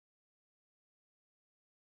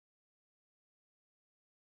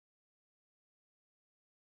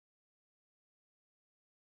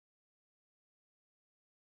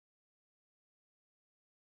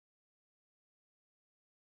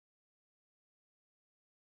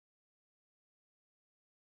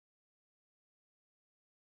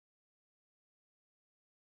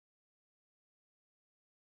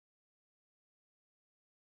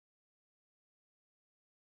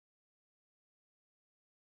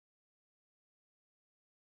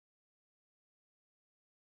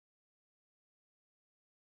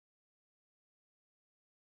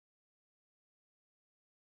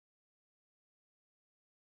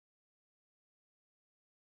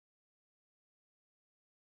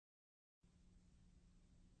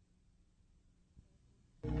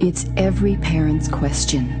It's every parent's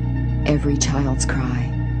question, every child's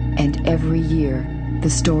cry, and every year the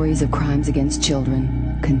stories of crimes against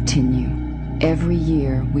children continue. Every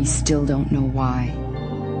year we still don't know why.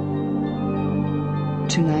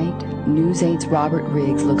 Tonight, News 8's Robert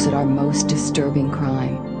Riggs looks at our most disturbing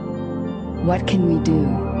crime. What can we do?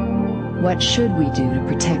 What should we do to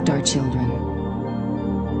protect our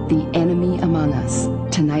children? The Enemy Among Us,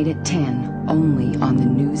 tonight at 10, only on the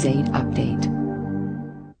News 8 Update.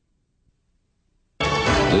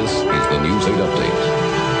 This is the News 8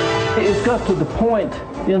 Update. It's got to the point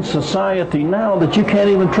in society now that you can't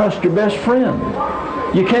even trust your best friend.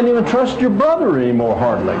 You can't even trust your brother anymore,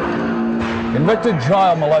 hardly. Convicted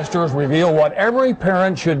child molesters reveal what every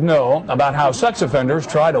parent should know about how sex offenders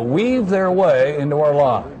try to weave their way into our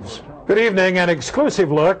lives. Good evening. An exclusive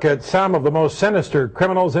look at some of the most sinister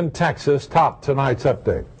criminals in Texas top tonight's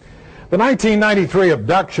update. The 1993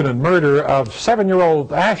 abduction and murder of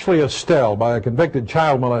 7-year-old Ashley Estelle by a convicted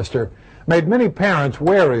child molester made many parents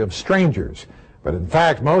wary of strangers. But in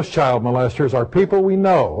fact, most child molesters are people we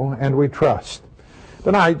know and we trust.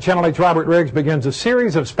 Tonight, Channel 8's Robert Riggs begins a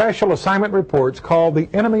series of special assignment reports called The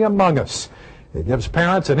Enemy Among Us. It gives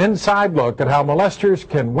parents an inside look at how molesters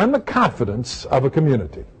can win the confidence of a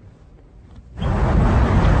community.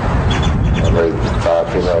 I raped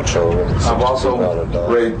 5 female children. I've also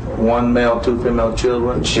raped 1 male, 2 female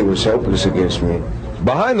children. She was helpless against me.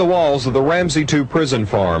 Behind the walls of the Ramsey 2 prison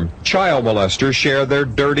farm, child molesters share their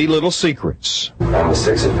dirty little secrets. I'm a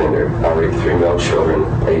sex offender. I raped 3 male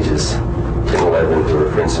children, ages 10 and 11, who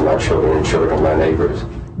were friends of my children and children of my neighbors.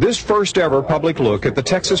 This first ever public look at the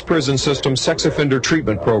Texas prison system's sex offender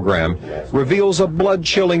treatment program reveals a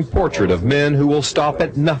blood-chilling portrait of men who will stop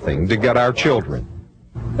at nothing to get our children.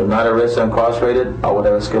 If not arrested and incarcerated, I would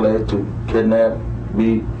have escalated to kidnap,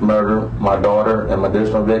 beat, murder my daughter and my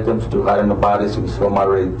additional victims, to hide in the bodies to conceal my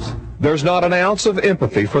rapes. There's not an ounce of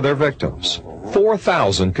empathy for their victims.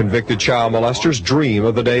 4,000 convicted child molesters dream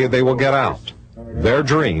of the day they will get out. Their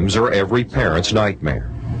dreams are every parent's nightmare.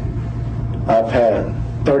 I've had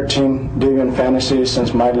 13 deviant fantasies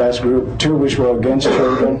since my last group, 2 which were against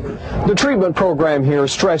children. The treatment program here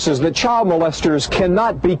stresses that child molesters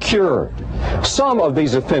cannot be cured. Some of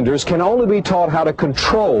these offenders can only be taught how to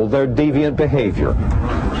control their deviant behavior.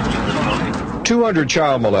 200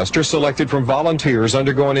 child molesters selected from volunteers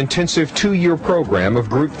undergo an intensive 2-year program of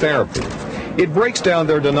group therapy. It breaks down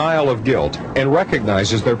their denial of guilt and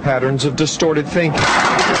recognizes their patterns of distorted thinking.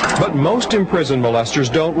 But most imprisoned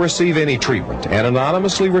molesters don't receive any treatment and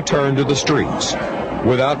anonymously return to the streets.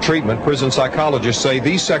 Without treatment, prison psychologists say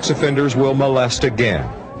these sex offenders will molest again.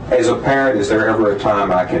 As a parent, is there ever a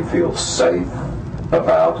time I can feel safe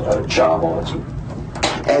about a child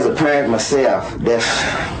molester? As a parent myself,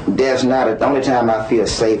 there's not the only time I feel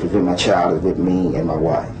safe is when my child is with me and my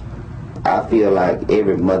wife. I feel like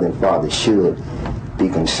every mother and father should be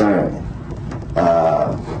concerned,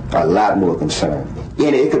 a lot more concerned.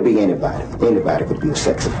 And it could be anybody. Anybody could be a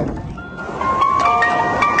sex offender.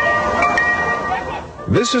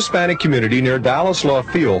 This Hispanic community near Dallas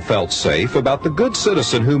Lafayette felt safe about the good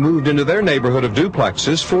citizen who moved into their neighborhood of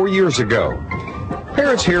duplexes 4 years ago.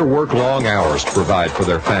 Parents here work long hours to provide for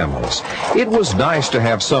their families. It was nice to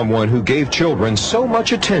have someone who gave children so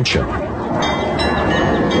much attention.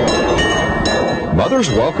 Mothers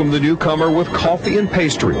welcomed the newcomer with coffee and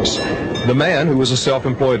pastries. The man, who was a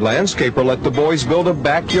self-employed landscaper, let the boys build a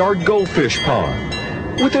backyard goldfish pond.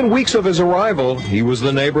 Within weeks of his arrival, he was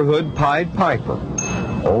the neighborhood Pied Piper.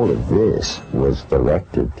 All of this was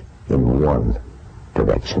directed in one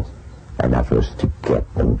direction, and that was to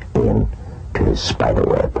get them in to his spider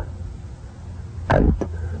web. And,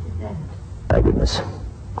 my goodness,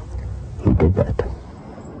 he did that.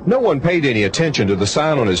 No one paid any attention to the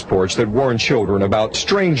sign on his porch that warned children about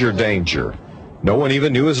stranger danger. No one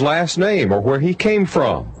even knew his last name or where he came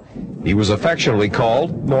from. He was affectionately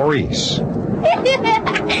called Maurice.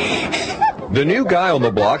 The new guy on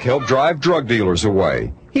the block helped drive drug dealers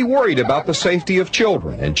away. He worried about the safety of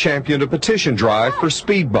children and championed a petition drive for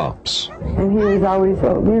speed bumps. And he was always,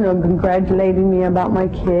 congratulating me about my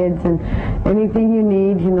kids, and anything you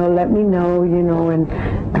need, let me know, and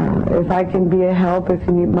if I can be a help, if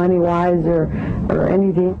you need money-wise or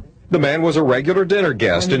anything. The man was a regular dinner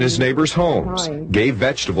guest in his neighbors' homes, gave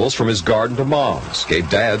vegetables from his garden to moms, gave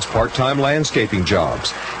dads part-time landscaping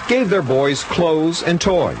jobs, gave their boys clothes and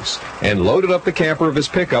toys, and loaded up the camper of his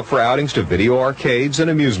pickup for outings to video arcades and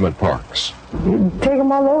amusement parks. Take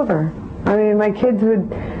them all over. I mean, my kids would,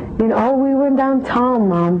 You know, oh, we went downtown,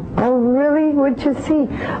 Mom. Oh, really? What'd you see?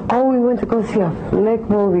 Oh, we went to go see a flick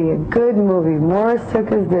movie, a good movie. Morris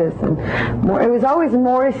took us this. And more, it was always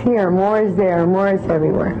Morris here, Morris there, Morris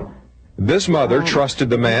everywhere. This mother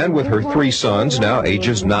trusted the man with her 3 sons, now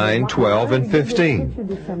ages 9, 12, and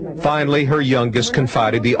 15. Finally, her youngest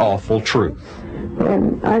confided the awful truth.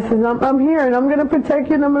 And I said, I'm here, and I'm going to protect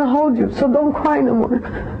you, and I'm going to hold you, so don't cry no more.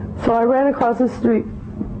 So I ran across the street,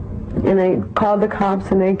 and I called the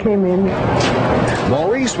cops, and they came in.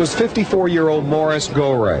 Maurice was 54-year-old Morris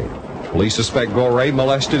Gorey. Police suspect Gorey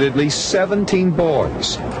molested at least 17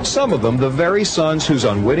 boys, some of them the very sons whose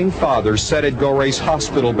unwitting fathers sat at Gorey's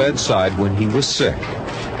hospital bedside when he was sick.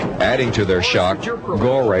 Adding to their shock,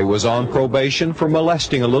 Gorey was on probation for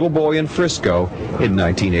molesting a little boy in Frisco in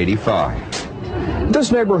 1985.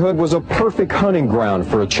 This neighborhood was a perfect hunting ground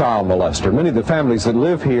for a child molester. Many of the families that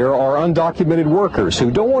live here are undocumented workers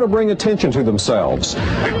who don't want to bring attention to themselves.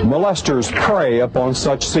 Molesters prey upon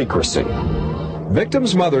such secrecy.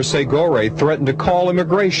 Victims' mothers say Gorey threatened to call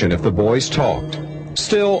immigration if the boys talked.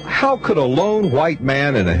 Still, how could a lone white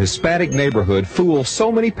man in a Hispanic neighborhood fool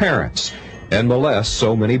so many parents and molest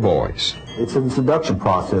so many boys? It's a seduction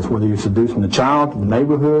process, whether you're seducing the child, the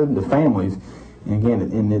neighborhood, the families. And again,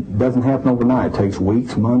 and it doesn't happen overnight. It takes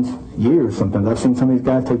weeks, months, years sometimes. I've seen some of these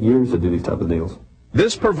guys take years to do these type of deals.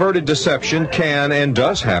 This perverted deception can and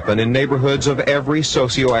does happen in neighborhoods of every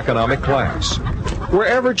socioeconomic class.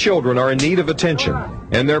 Wherever children are in need of attention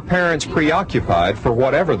and their parents preoccupied for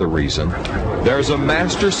whatever the reason, there's a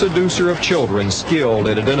master seducer of children skilled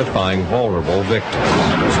at identifying vulnerable victims.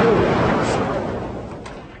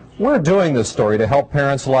 We're doing this story to help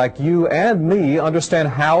parents like you and me understand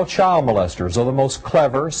how child molesters are the most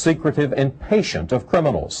clever, secretive, and patient of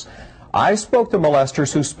criminals. I spoke to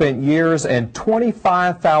molesters who spent years and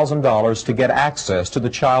 $25,000 to get access to the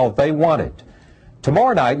child they wanted.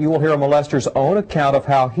 Tomorrow night, you will hear a molester's own account of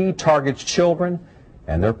how he targets children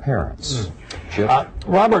and their parents.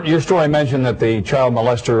 Robert, your story mentioned that the child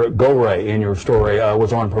molester, Gorey, in your story,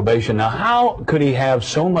 was on probation. Now, how could he have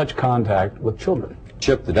so much contact with children?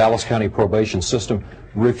 Chip, the Dallas County probation system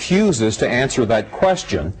refuses to answer that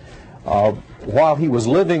question. While he was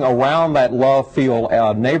living around that Love Field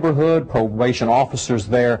neighborhood, probation officers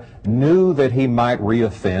there knew that he might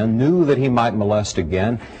reoffend, knew that he might molest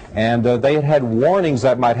again, and they had had warnings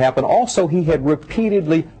that might happen. Also, he had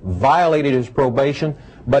repeatedly violated his probation,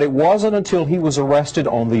 but it wasn't until he was arrested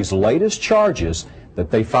on these latest charges that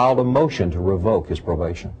they filed a motion to revoke his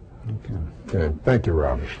probation. Okay. Thank you,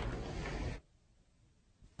 Robert.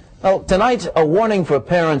 Well, tonight, a warning for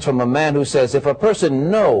parents from a man who says if a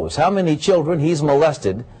person knows how many children he's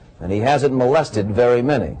molested, then he hasn't molested very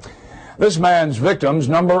many. This man's victims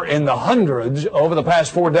number in the hundreds over the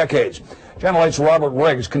past 4 decades. Channel 8's Robert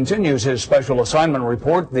Riggs continues his special assignment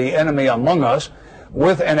report, The Enemy Among Us,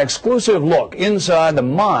 with an exclusive look inside the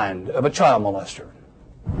mind of a child molester.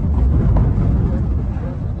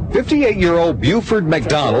 58-year-old Buford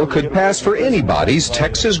McDonald could pass for anybody's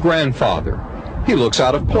Texas grandfather. He looks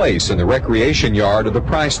out of place in the recreation yard of the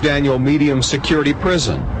Price Daniel Medium Security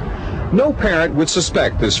Prison. No parent would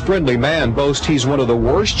suspect this friendly man boasts he's one of the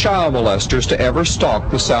worst child molesters to ever stalk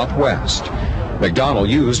the Southwest. McDonald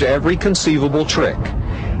used every conceivable trick.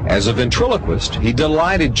 As a ventriloquist, he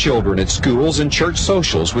delighted children at schools and church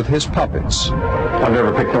socials with his puppets. I've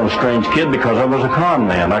never picked on a strange kid because I was a con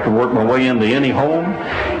man. I could work my way into any home,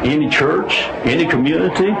 any church, any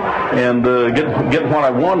community, and get what I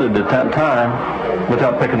wanted at that time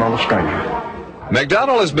without picking on a stranger.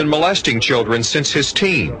 McDonald has been molesting children since his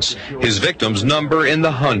teens. His victims number in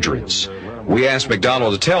the hundreds. We asked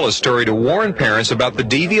McDonald to tell his story to warn parents about the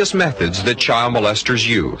devious methods that child molesters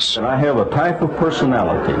use. I have a type of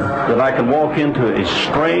personality that I can walk into a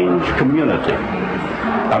strange community.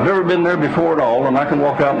 I've never been there before at all, and I can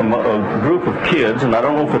walk out in a group of kids, and I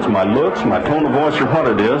don't know if it's my looks, my tone of voice, or what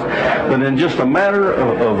it is, but in just a matter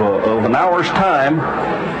of an hour's time,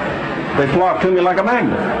 they flock to me like a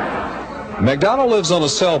magnet. McDonald lives on a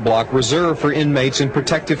cell block reserved for inmates in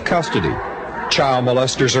protective custody. Child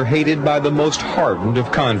molesters are hated by the most hardened of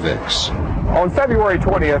convicts. On February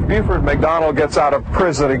 20th, Buford McDonald gets out of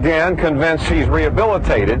prison again, convinced he's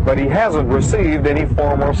rehabilitated, but he hasn't received any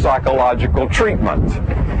formal psychological treatment.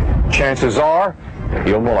 Chances are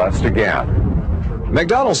he'll molest again.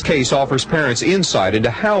 McDonald's case offers parents insight into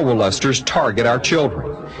how molesters target our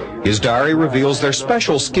children. His diary reveals their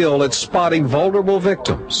special skill at spotting vulnerable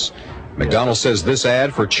victims. McDonald says this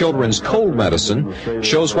ad for children's cold medicine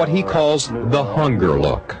shows what he calls the hunger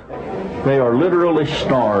look. They are literally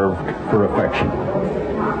starved for affection.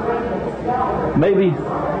 Maybe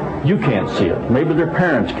You can't see it. Maybe their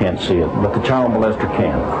parents can't see it, but the child molester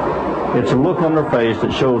can. It's a look on their face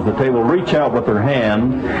that shows that they will reach out with their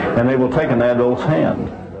hand and they will take an adult's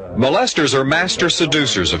hand. Molesters are master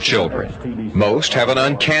seducers of children. Most have an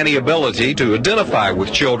uncanny ability to identify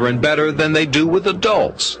with children better than they do with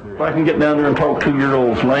adults. If I can get down there and talk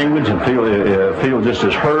 2-year-old's language and feel just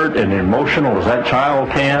as hurt and emotional as that child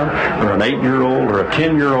can, or an 8-year-old or a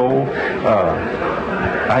 10-year-old,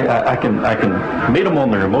 I can meet them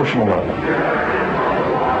on their emotional level.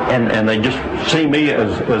 And they just see me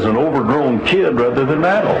as an overgrown kid rather than an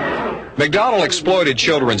adult. McDonald exploited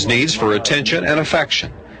children's needs for attention and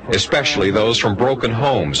affection, especially those from broken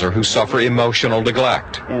homes or who suffer emotional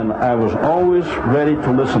neglect. And I was always ready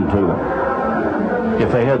to listen to them.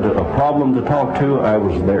 If they had a problem to talk to, I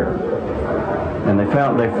was there. And they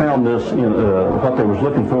found this in what they was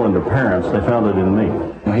looking for in their parents. They found it in me.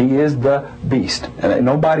 He is the beast, and ain't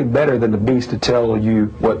nobody better than the beast to tell you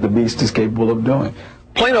what the beast is capable of doing.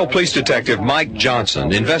 Plano Police Detective Mike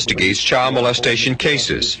Johnson investigates child molestation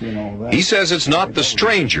cases. He says it's not the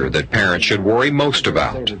stranger that parents should worry most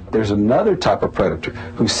about. There's another type of predator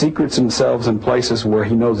who secrets themselves in places where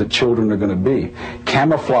he knows that children are going to be,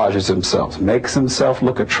 camouflages himself, makes himself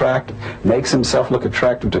look attractive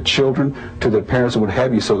to children, to their parents and what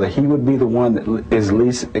have you, so that he would be the one that is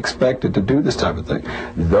least expected to do this type of thing.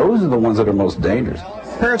 Those are the ones that are most dangerous.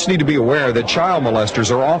 Parents need to be aware that child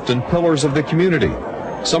molesters are often pillars of the community.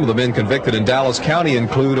 Some of the men convicted in Dallas County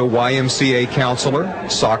include a YMCA counselor,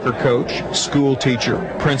 soccer coach, school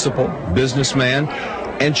teacher, principal, businessman,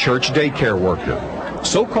 and church daycare worker.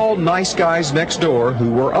 So-called nice guys next door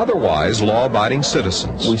who were otherwise law-abiding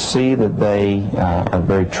citizens. We see that they are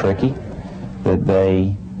very tricky, that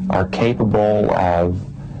they are capable of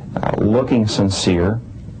looking sincere,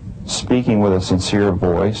 speaking with a sincere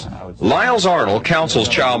voice. Lyles Arnold counsels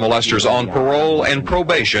child molesters on parole and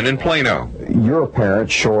probation in Plano. You're a parent,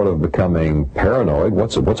 short of becoming paranoid.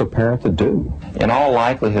 What's a parent to do? In all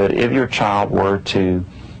likelihood, if your child were to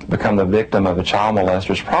become the victim of a child molester,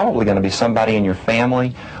 it's probably going to be somebody in your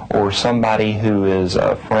family or somebody who is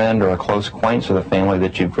a friend or a close acquaintance of the family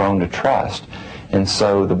that you've grown to trust. And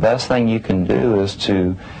so the best thing you can do is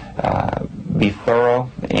to be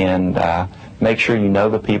thorough and make sure you know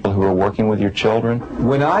the people who are working with your children.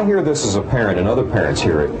 When I hear this as a parent and other parents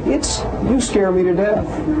hear it, you scare me to death.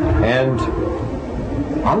 And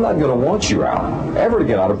I'm not going to want you out, ever to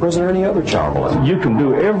get out of prison or any other child molester. You can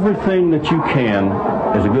do everything that you can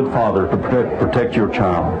as a good father to protect your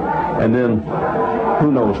child. And then,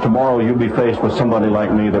 who knows, tomorrow you'll be faced with somebody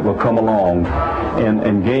like me that will come along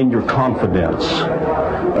and gain your confidence.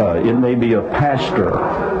 It may be a pastor,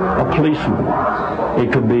 a policeman,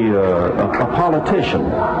 it could be a politician,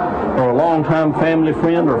 or a longtime family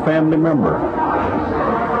friend or family member.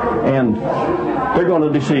 And they're going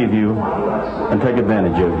to deceive you and take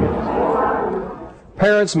advantage of you.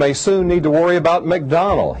 Parents may soon need to worry about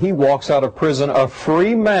McDonald. He walks out of prison a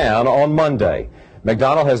free man on Monday.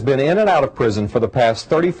 McDonald has been in and out of prison for the past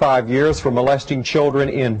 35 years for molesting children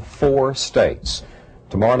in 4 states.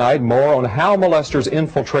 Tomorrow night, more on how molesters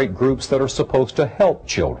infiltrate groups that are supposed to help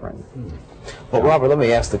children. Well, Robert, let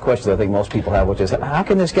me ask the question I think most people have, which is, how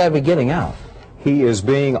can this guy be getting out? He is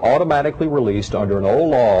being automatically released under an old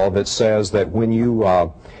law that says that when you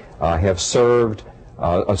have served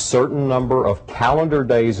a certain number of calendar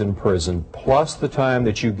days in prison, plus the time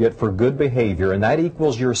that you get for good behavior, and that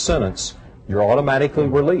equals your sentence, you're automatically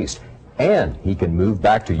released. And he can move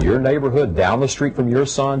back to your neighborhood, down the street from your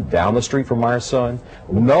son, down the street from our son.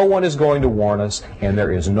 No one is going to warn us, and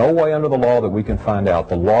there is no way under the law that we can find out.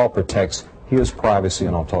 The law protects his privacy,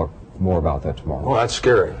 and I'll talk more about that tomorrow. Well, that's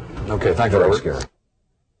scary. Okay, thank you, Very Robert. scary.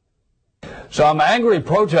 Some angry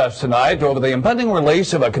protests tonight over the impending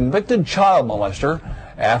release of a convicted child molester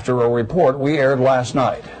after a report we aired last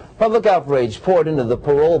night. Public outrage poured into the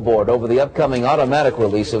parole board over the upcoming automatic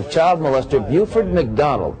release of child molester Buford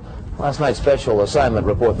McDonald. Last night's special assignment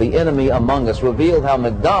report, The Enemy Among Us, revealed how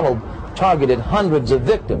McDonald targeted hundreds of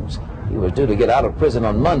victims. He was due to get out of prison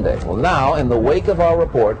on Monday. Well, now, in the wake of our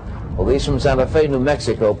report, police from Santa Fe, New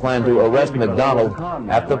Mexico plan to arrest McDonald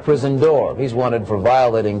at the prison door. He's wanted for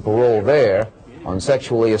violating parole there on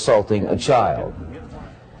sexually assaulting a child.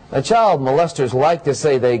 Now, child molesters like to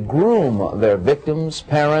say they groom their victims,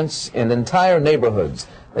 parents, and entire neighborhoods.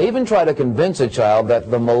 They even try to convince a child that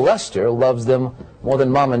the molester loves them more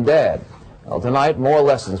than mom and dad. Well, tonight, more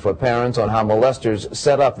lessons for parents on how molesters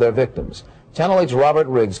set up their victims. Channel 8's Robert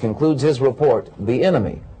Riggs concludes his report, The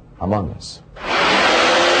Enemy Among Us.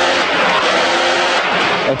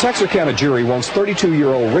 A Texarkana jury wants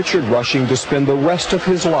 32-year-old Richard Rushing to spend the rest of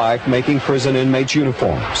his life making prison inmates'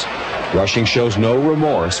 uniforms. Rushing shows no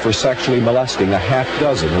remorse for sexually molesting a half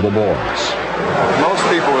dozen of the boys. Most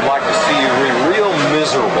people would like to see you real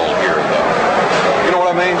miserable here, though. You know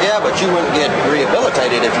what I mean? Yeah, but you wouldn't get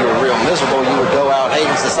rehabilitated if you were real miserable. You would go out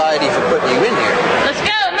hating society for putting you in here. Let's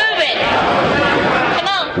go, move it! Come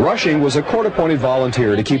on! Rushing was a court-appointed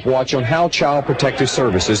volunteer to keep watch on how Child Protective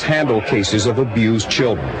Services handle cases of abused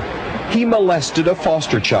children. He molested a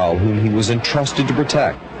foster child whom he was entrusted to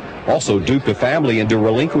protect. Also duped a family into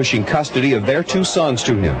relinquishing custody of their 2 sons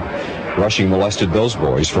to him. Rushing molested those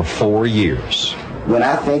boys for 4 years. When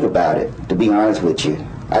I think about it, to be honest with you,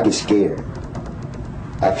 I get scared.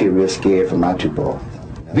 I feel real scared for my 2 boys.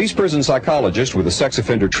 These prison psychologists with the sex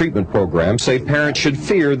offender treatment program say parents should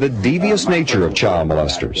fear the devious nature of child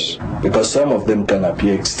molesters. Because some of them can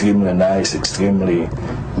appear extremely nice, extremely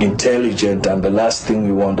intelligent, and the last thing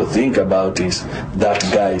you want to think about is that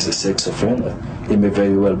guy is a sex offender. He may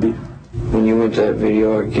very well be. When you went to that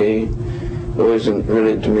video arcade, it wasn't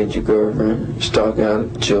really to meet your girlfriend, stalk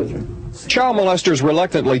out children. Child molesters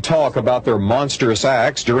reluctantly talk about their monstrous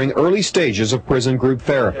acts during early stages of prison group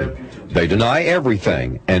therapy. They deny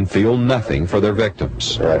everything and feel nothing for their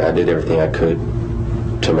victims. I did everything I could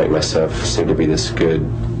to make myself seem to be this good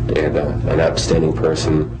and an outstanding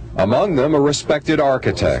person. Among them, a respected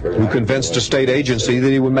architect who convinced a state agency that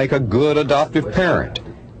he would make a good adoptive parent.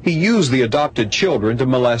 He used the adopted children to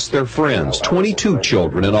molest their friends, 22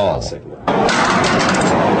 children in all.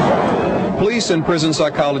 Police and prison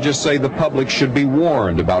psychologists say the public should be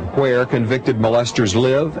warned about where convicted molesters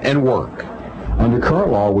live and work. Under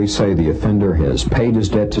current law, we say the offender has paid his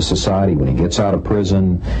debt to society. When he gets out of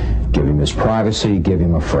prison, give him his privacy, give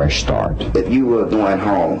him a fresh start. If you were going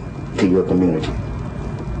home to your community,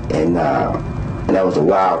 and that was a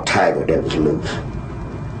wild tiger that was loose,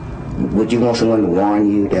 would you want someone to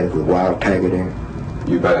warn you that there's a wild tiger there?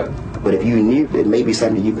 You bet. But if you knew, it may be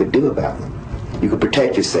something you could do about it. You could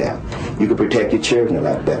protect yourself. You could protect your children a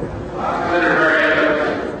lot better.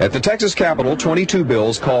 At the Texas Capitol, 22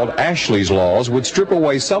 bills called Ashley's Laws would strip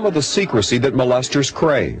away some of the secrecy that molesters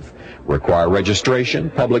crave, require registration,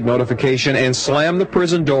 public notification, and slam the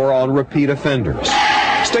prison door on repeat offenders.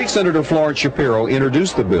 State Senator Florence Shapiro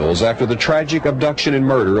introduced the bills after the tragic abduction and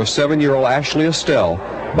murder of 7-year-old Ashley Estelle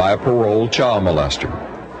by a paroled child molester.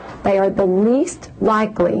 They are the least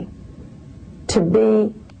likely to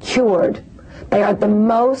be cured. They are the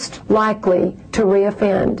most likely to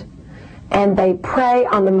reoffend. And they prey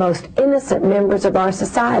on the most innocent members of our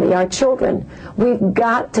society, our children. We've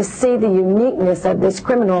got to see the uniqueness of this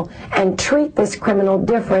criminal and treat this criminal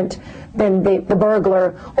different than the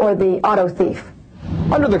burglar or the auto thief.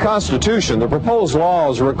 Under the Constitution, the proposed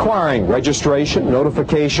laws requiring registration,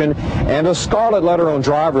 notification, and a scarlet letter on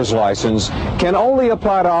driver's license can only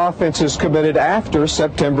apply to offenses committed after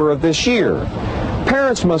September of this year.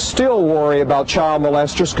 Parents must still worry about child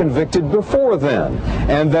molesters convicted before then,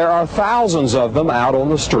 and there are thousands of them out on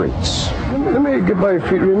the streets. Let me get by your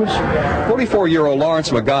feet, Remus. 44-year-old Lawrence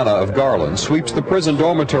Magana of Garland sweeps the prison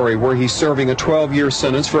dormitory where he's serving a 12-year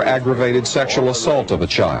sentence for aggravated sexual assault of a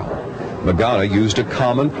child. Magana used a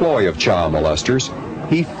common ploy of child molesters.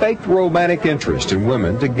 He faked romantic interest in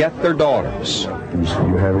women to get their daughters.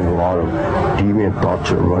 You're having a lot of deviant thoughts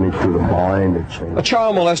that are running through the mind. A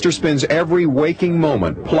child molester spends every waking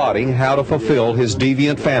moment plotting how to fulfill his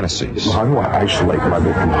deviant fantasies. How do I isolate my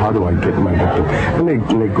victim? How do I get my victim?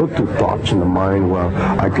 And they go through thoughts in the mind, well,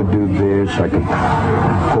 I could do this, I could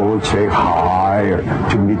go and say hi, or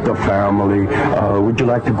to meet the family. Would you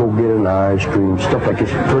like to go get an ice cream? Stuff like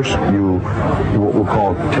this. First, you, what we'll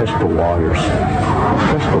call test the waters.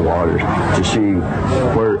 Test the waters to see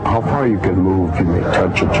how far you can move. You may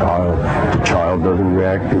touch a child. The child doesn't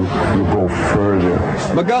react. You go further.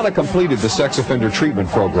 Magana completed the sex offender treatment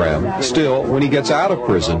program. Still, when he gets out of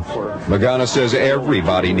prison, Magana says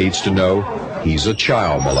everybody needs to know he's a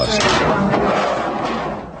child molester.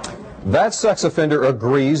 That sex offender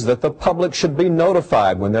agrees that the public should be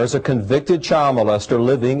notified when there's a convicted child molester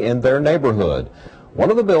living in their neighborhood. One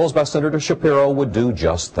of the bills by Senator Shapiro would do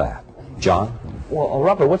just that. John? Well,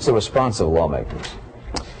 Robert, what's the response of lawmakers?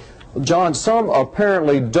 John, some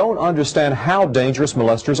apparently don't understand how dangerous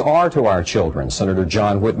molesters are to our children. Senator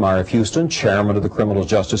John Whitmire of Houston, chairman of the Criminal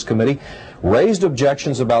Justice Committee, raised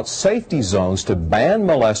objections about safety zones to ban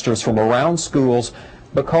molesters from around schools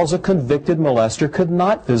because a convicted molester could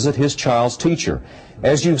not visit his child's teacher.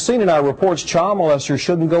 As you've seen in our reports, child molesters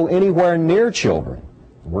shouldn't go anywhere near children.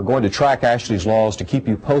 We're going to track Ashley's Laws to keep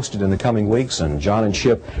you posted in the coming weeks. And John and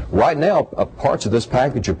Chip, right now, parts of this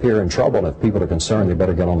package appear in trouble. And if people are concerned, they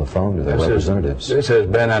better get on the phone to their representatives. This has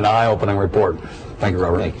been an eye-opening report. Thank you,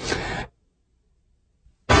 Robert.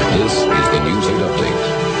 This is the News 8 Update.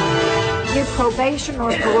 give probation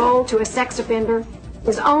or parole to a sex offender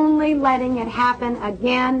is only letting it happen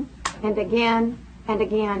again and again and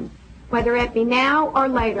again, whether it be now or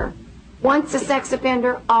later. Once a sex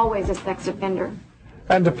offender, always a sex offender.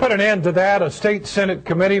 And to put an end to that, a state Senate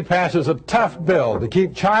committee passes a tough bill to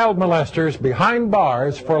keep child molesters behind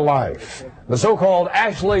bars for life. The so-called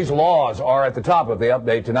Ashley's Laws are at the top of the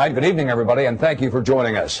update tonight. Good evening, everybody, and thank you for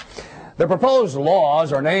joining us. The proposed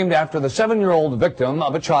laws are named after the 7-year-old victim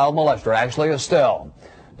of a child molester, Ashley Estelle.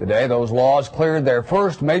 Today, those laws cleared their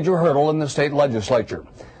first major hurdle in the state legislature.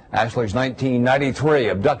 Ashley's 1993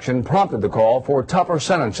 abduction prompted the call for tougher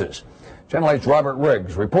sentences. Channel 8's Robert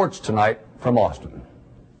Riggs reports tonight from Austin.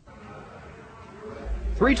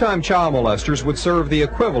 3-time child molesters would serve the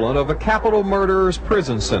equivalent of a capital murderer's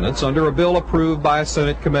prison sentence under a bill approved by a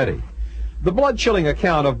Senate committee. The blood-chilling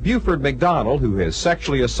account of Buford McDonald, who has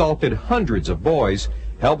sexually assaulted hundreds of boys,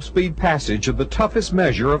 helped speed passage of the toughest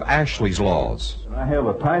measure of Ashley's Laws. I have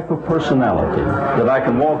a type of personality that I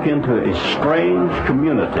can walk into a strange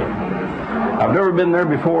community. I've never been there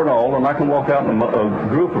before at all, and I can walk out in a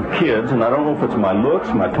group of kids, and I don't know if it's my looks,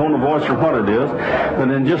 my tone of voice, or what it is, but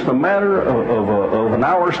in just a matter of an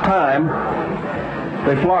hour's time,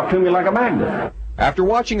 they flock to me like a magnet. After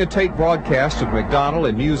watching a tape broadcast of McDonald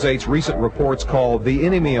and News 8's recent reports called The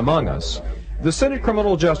Enemy Among Us, the Senate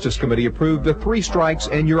Criminal Justice Committee approved a 3 strikes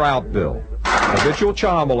and you're out bill. Habitual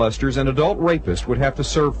child molesters and adult rapists would have to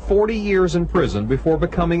serve 40 years in prison before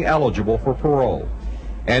becoming eligible for parole.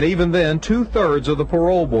 And even then, 2/3 of the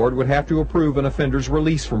parole board would have to approve an offender's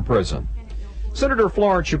release from prison. Senator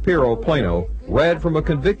Florence Shapiro of Plano read from a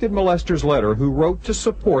convicted molester's letter who wrote to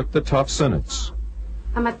support the tough sentence.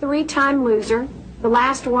 I'm a 3-time loser, the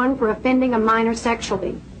last one for offending a minor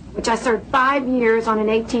sexually, which I served 5 years on an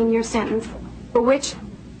 18-year sentence, for which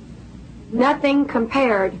nothing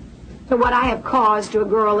compared to what I have caused to a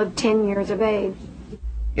girl of 10 years of age.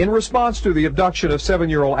 In response to the abduction of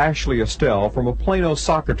 7-year-old Ashley Estelle from a Plano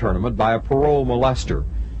soccer tournament by a parole molester,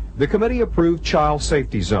 the committee approved child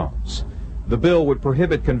safety zones. The bill would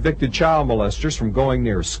prohibit convicted child molesters from going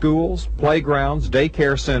near schools, playgrounds,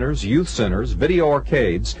 daycare centers, youth centers, video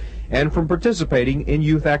arcades, and from participating in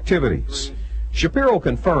youth activities. Shapiro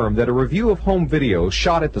confirmed that a review of home videos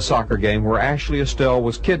shot at the soccer game where Ashley Estelle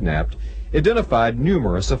was kidnapped identified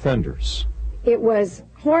numerous offenders. It was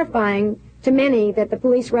horrifying to many that the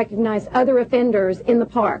police recognized other offenders in the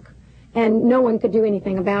park, and no one could do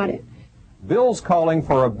anything about it. Bills calling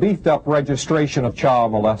for a beefed-up registration of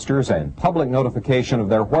child molesters and public notification of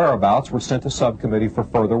their whereabouts were sent to subcommittee for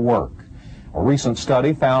further work. A recent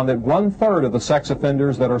study found that 1/3 of the sex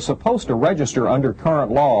offenders that are supposed to register under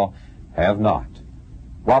current law have not.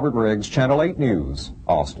 Robert Riggs, Channel 8 News,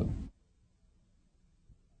 Austin.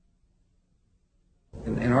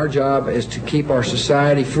 And our job is to keep our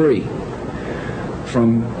society free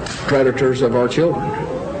from predators of our children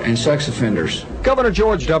and sex offenders. Governor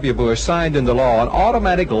George W. Bush signed into law an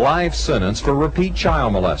automatic life sentence for repeat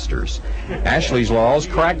child molesters. Ashley's Laws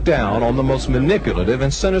crack down on the most manipulative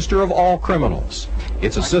and sinister of all criminals.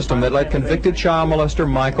 It's a system that let convicted child molester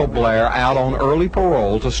Michael Blair out on early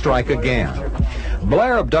parole to strike again.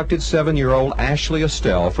 Blair abducted 7-year-old Ashley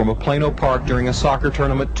Estelle from a Plano park during a soccer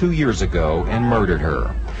tournament 2 years ago and murdered her.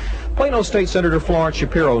 Plano State Senator Florence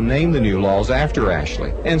Shapiro named the new laws after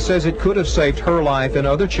Ashley and says it could have saved her life and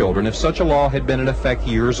other children if such a law had been in effect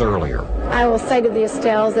years earlier. I will say to the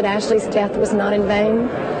Estelles that Ashley's death was not in vain,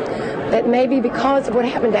 that maybe because of what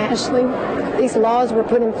happened to Ashley, these laws were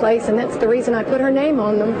put in place, and that's the reason I put her name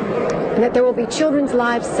on them, and that there will be children's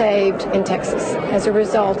lives saved in Texas as a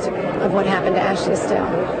result of what happened to Ashley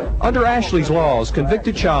Estelle. Under Ashley's Laws,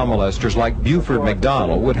 convicted child molesters like Buford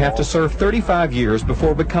McDonald would have to serve 35 years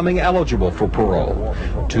before becoming eligible for parole.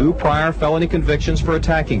 2 prior felony convictions for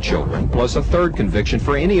attacking children, plus a 3rd conviction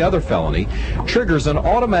for any other felony, triggers an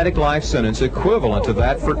automatic life sentence equivalent to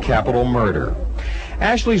that for capital murder.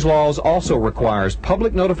 Ashley's Laws also requires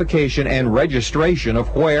public notification and registration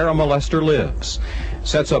of where a molester lives.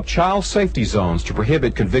 Sets up child safety zones to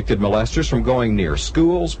prohibit convicted molesters from going near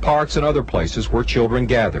schools, parks, and other places where children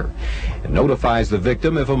gather. It notifies the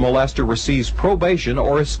victim if a molester receives probation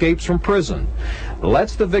or escapes from prison.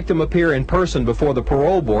 Lets the victim appear in person before the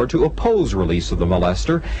parole board to oppose release of the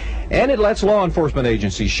molester, and it lets law enforcement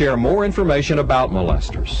agencies share more information about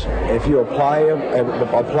molesters. If you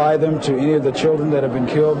apply them to any of the children that have been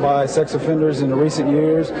killed by sex offenders in the recent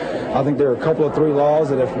years, I think there are a couple of 3 laws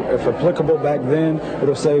that, if applicable back then, would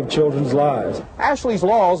have saved children's lives. Ashley's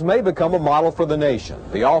Laws may become a model for the nation.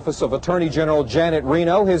 The Office of Attorney General Janet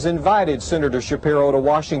Reno has invited Senator Shapiro to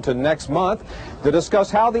Washington next month to discuss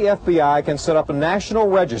how the FBI can set up a national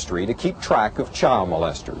registry to keep track of child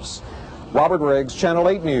molesters. Robert Riggs, Channel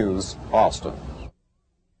 8 News, Austin.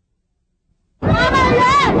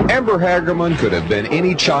 Amber Hagerman could have been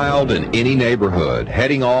any child in any neighborhood,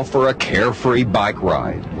 heading off for a carefree bike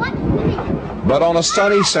ride. But on a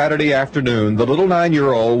sunny Saturday afternoon, the little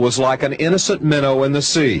 9-year-old was like an innocent minnow in the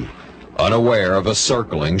sea, unaware of a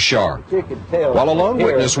circling shark. While a lone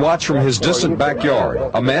witness watched from his distant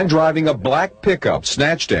backyard, a man driving a black pickup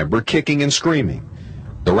snatched Amber, kicking and screaming.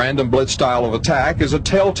 The random blitz style of attack is a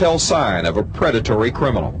telltale sign of a predatory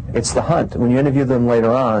criminal. It's the hunt. When you interview them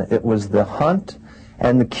later on, it was the hunt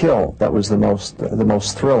and the kill that was the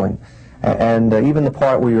most thrilling. And even the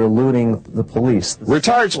part where you're eluding the police.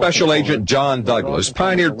 Retired Special Agent John Douglas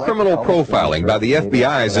pioneered criminal profiling by the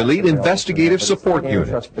FBI's elite investigative support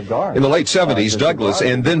unit. In the late 70s, Douglas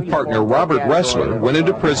and then-partner Robert Ressler went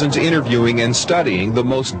into prisons interviewing and studying the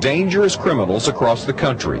most dangerous criminals across the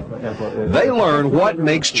country. They learned what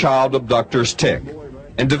makes child abductors tick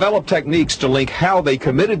and develop techniques to link how they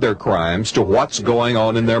committed their crimes to what's going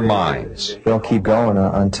on in their minds. They'll keep going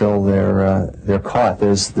until they're caught.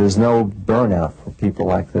 There's no burnout for people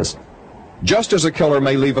like this. Just as a killer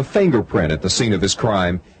may leave a fingerprint at the scene of his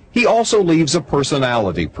crime, he also leaves a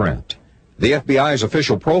personality print. The FBI's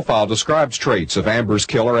official profile describes traits of Amber's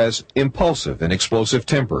killer as impulsive and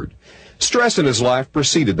explosive-tempered. Stress in his life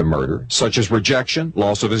preceded the murder, such as rejection,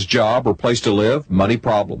 loss of his job or place to live, money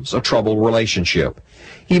problems, a troubled relationship.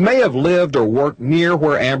 He may have lived or worked near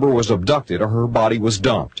where Amber was abducted or her body was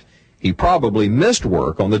dumped. He probably missed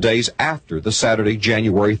work on the days after the Saturday,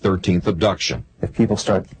 January 13th abduction. If people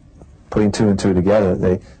start putting two and two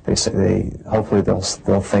together, hopefully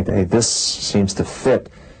they'll think, hey, this seems to fit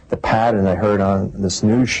the pattern I heard on this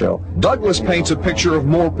news show. Douglas paints a picture of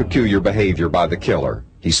more peculiar behavior by the killer.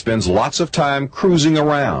 He spends lots of time cruising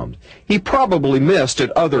around. He probably missed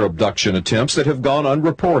at other abduction attempts that have gone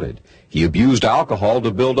unreported. He abused alcohol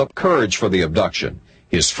to build up courage for the abduction.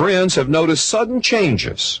 His friends have noticed sudden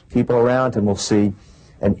changes. People around him will see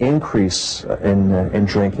an increase in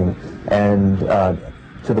drinking, and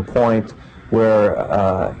to the point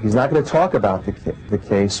where he's not going to talk about the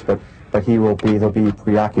case, but there'll be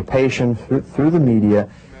preoccupation through the media,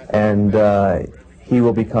 and he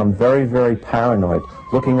will become very, very paranoid,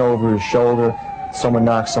 looking over his shoulder. Someone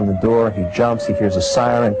knocks on the door, he jumps, he hears a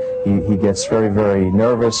siren, he gets very, very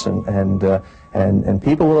nervous, and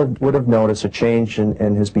people would have noticed a change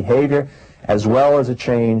in his behavior, as well as a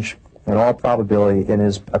change, in all probability, in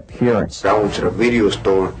his appearance. I went to the video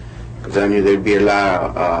store because I knew there'd be a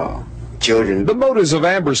lot of children. The motives of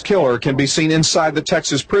Amber's killer can be seen inside the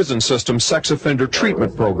Texas prison system's sex offender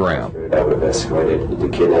treatment program. That would have escalated to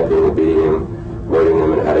kidnapping, to beating, murdering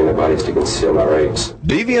them, and hiding the bodies to conceal my rights.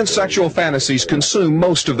 Deviant sexual fantasies consume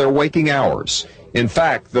most of their waking hours. In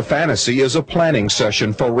fact, the fantasy is a planning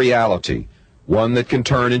session for reality, one that can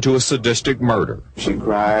turn into a sadistic murder. She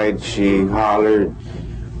cried, she hollered,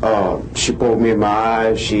 she poked me in my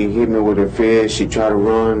eyes, she hit me with her fist, she tried to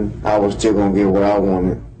run. I was still going to get what I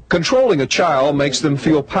wanted. Controlling a child makes them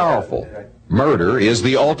feel powerful. Murder is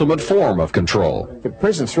the ultimate form of control. The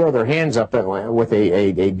prisons throw their hands up with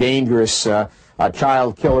a dangerous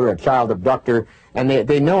child killer, a child abductor, and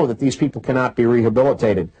they know that these people cannot be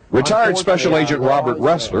rehabilitated. Retired Special Agent Robert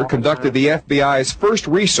Ressler conducted the FBI's first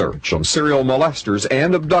research on serial molesters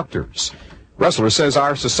and abductors. Ressler says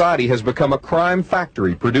our society has become a crime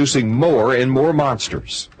factory, producing more and more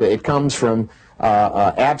monsters. It comes from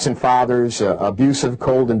absent fathers, abusive,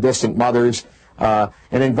 cold and distant mothers, an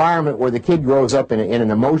environment where the kid grows up in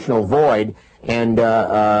an emotional void, and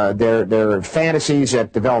their fantasies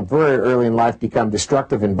that develop very early in life become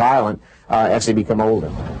destructive and violent as they become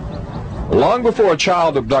older. Long before a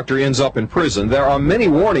child abductor ends up in prison, there are many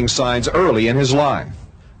warning signs early in his life.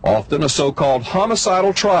 Often a so-called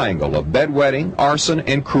homicidal triangle of bedwetting, arson,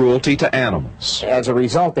 and cruelty to animals. As a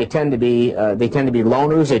result, they tend to be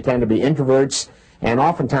loners, they tend to be introverts, and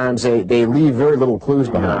oftentimes they leave very little clues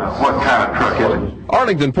behind. What kind of truck is it?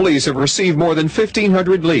 Arlington police have received more than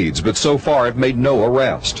 1,500 leads, but so far have made no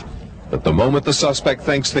arrest. But the moment the suspect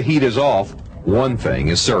thinks the heat is off, one thing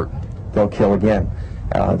is certain. They'll kill again.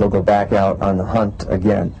 They'll go back out on the hunt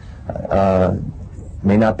again.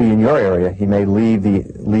 May not be in your area. He may leave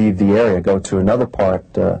the area, go to another part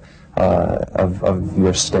of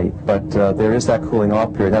your state. But there is that cooling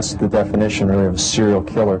off period. That's the definition, really, of a serial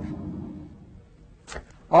killer.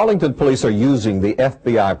 Arlington police are using the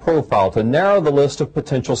FBI profile to narrow the list of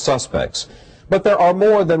potential suspects. But there are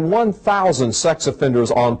more than 1,000 sex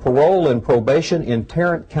offenders on parole and probation in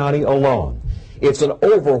Tarrant County alone. It's an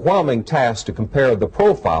overwhelming task to compare the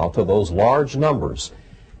profile to those large numbers.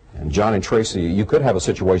 And John and Tracy, you could have a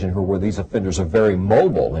situation here where these offenders are very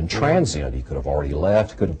mobile and transient. He could have already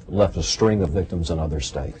left, could have left a string of victims in other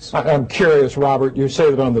states. I'm curious, Robert, you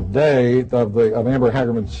say that on the day of Amber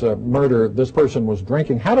Hagerman's murder, this person was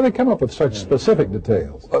drinking. How do they come up with such specific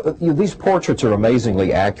details? These portraits are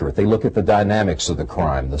amazingly accurate. They look at the dynamics of the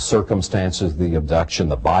crime, the circumstances, the abduction,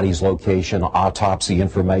 the body's location, autopsy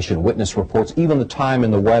information, witness reports, even the time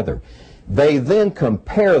and the weather. They then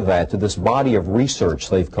compare that to this body of research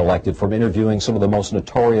they've collected from interviewing some of the most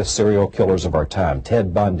notorious serial killers of our time,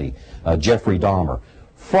 Ted Bundy, Jeffrey Dahmer.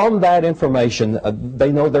 From that information,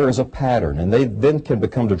 they know there is a pattern, and they then can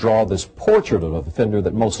become to draw this portrait of an offender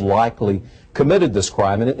that most likely committed this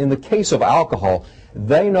crime. And in the case of alcohol,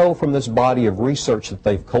 they know from this body of research that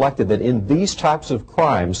they've collected that in these types of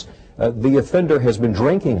crimes, the offender has been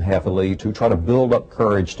drinking heavily to try to build up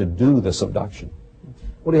courage to do this abduction.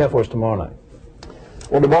 What do you have for us tomorrow night?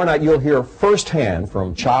 Well, tomorrow night you'll hear firsthand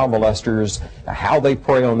from child molesters how they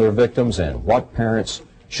prey on their victims and what parents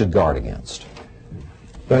should guard against.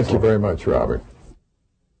 Thank you very much, Robert.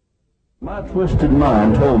 My twisted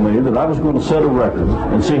mind told me that I was going to set a record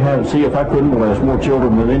and see if I couldn't molest more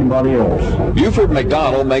children than anybody else. Buford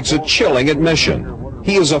McDonald makes a chilling admission.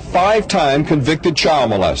 He is a 5-time convicted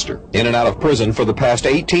child molester, in and out of prison for the past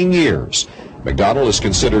 18 years. McDonald is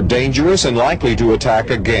considered dangerous and likely to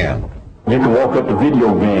attack again. You can walk up to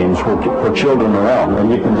video games where children are out,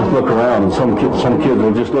 and you can just look around, and some kids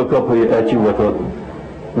will just look up at you with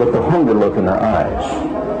a hunger look in their eyes,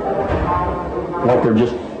 like they're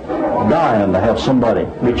just dying to have somebody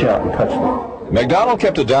reach out and touch them. McDonald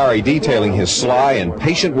kept a diary detailing his sly and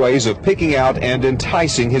patient ways of picking out and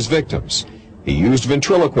enticing his victims. He used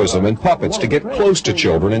ventriloquism and puppets to get close to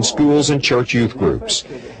children in schools and church youth groups.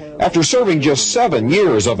 After serving just 7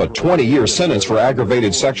 years of a 20-year sentence for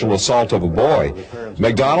aggravated sexual assault of a boy,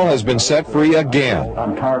 McDonald has been set free again.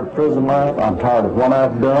 I'm tired of prison life. I'm tired of what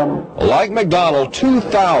I've done. Like McDonald,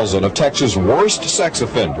 2,000 of Texas' worst sex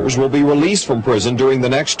offenders will be released from prison during the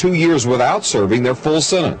next 2 years without serving their full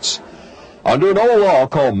sentence. Under an old law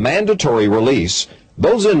called mandatory release,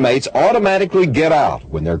 those inmates automatically get out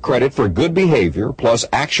when their credit for good behavior plus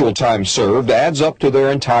actual time served adds up to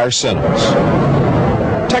their entire sentence.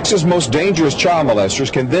 Texas' most dangerous child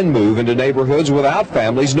molesters can then move into neighborhoods without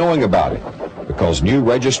families knowing about it, because new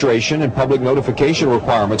registration and public notification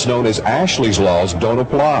requirements known as Ashley's Laws don't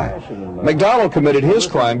apply. McDonald committed his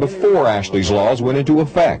crime before Ashley's Laws went into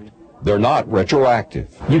effect. They're not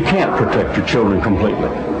retroactive. You can't protect your children completely.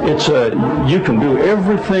 You can do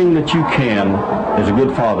everything that you can as a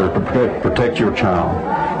good father to protect your child,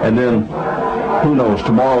 and then who knows,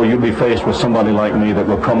 tomorrow you'll be faced with somebody like me that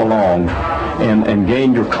will come along and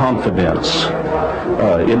gain your confidence.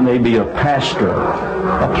 It may be a pastor,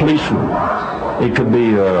 a policeman, it could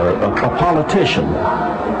be a politician,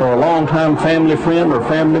 or a longtime family friend or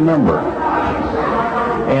family member.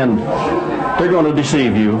 And they're going to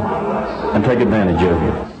deceive you and take advantage of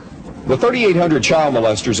you. The 3,800 child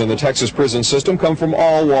molesters in the Texas prison system come from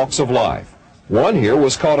all walks of life. One here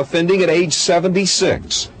was caught offending at age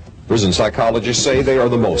 76. Prison psychologists say they are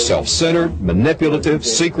the most self-centered, manipulative,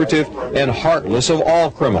 secretive, and heartless of all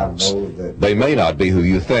criminals. They may not be who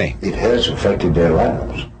you think. It has affected their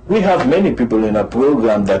lives. We have many people in our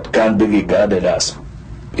program that can be regarded as,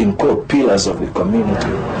 in quote, pillars of the community.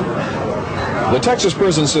 The Texas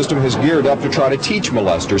prison system has geared up to try to teach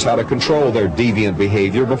molesters how to control their deviant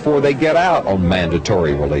behavior before they get out on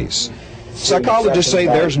mandatory release. Psychologists say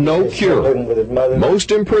there's no cure.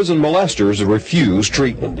 Most imprisoned molesters refuse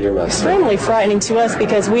treatment. Extremely frightening to us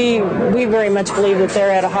because we very much believe that they're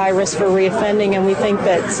at a high risk for reoffending, and we think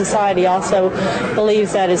that society also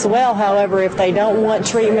believes that as well. However, if they don't want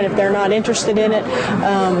treatment, if they're not interested in it,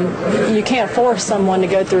 you can't force someone to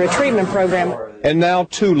go through a treatment program. And now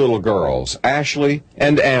 2 little girls, Ashley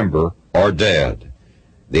and Amber, are dead.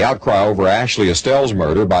 The outcry over Ashley Estelle's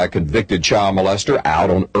murder by a convicted child molester out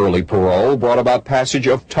on early parole brought about passage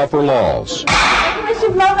of tougher laws.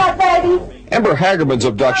 Amber Hagerman's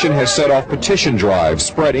abduction has set off petition drives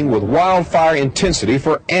spreading with wildfire intensity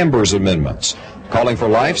for Amber's amendments, calling for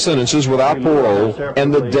life sentences without parole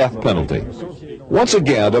and the death penalty. Once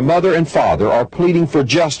again, a mother and father are pleading for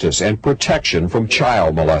justice and protection from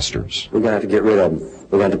child molesters. We're going to have to get rid of them.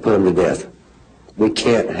 We're going to have to put them to death. We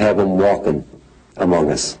can't have them walking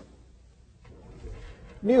among us.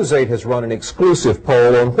 News 8 has run an exclusive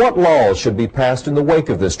poll on what laws should be passed in the wake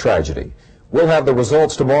of this tragedy. We'll have the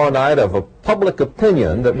results tomorrow night of a public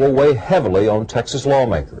opinion that will weigh heavily on Texas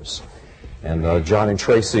lawmakers. And John and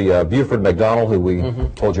Tracy, Buford McDonald, who we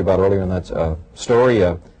told you about earlier in that story,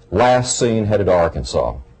 last seen headed to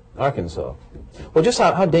Arkansas. Arkansas. Well, just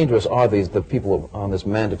how dangerous are the people on this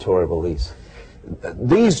mandatory release?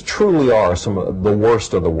 These truly are some of the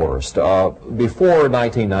worst of the worst. Before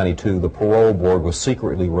 1992, the parole board was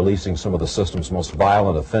secretly releasing some of the system's most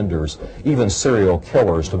violent offenders, even serial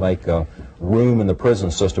killers, to make room in the prison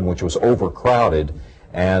system, which was overcrowded.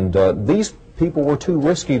 And these people were too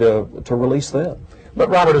risky to release them. But,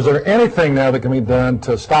 Robert, is there anything now that can be done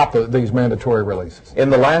to stop these mandatory releases? In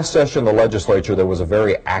the last session of the legislature, there was a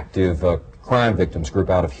very active crime victims group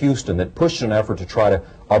out of Houston that pushed an effort to try to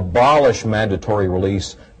abolish mandatory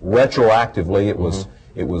release retroactively.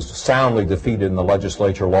 It was soundly defeated in the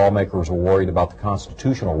legislature. Lawmakers were worried about the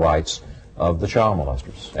constitutional rights of the child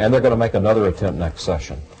molesters. And they're going to make another attempt next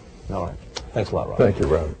session. All right. Thanks a lot, Robert. Thank you,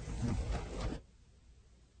 Robert.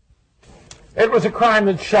 It was a crime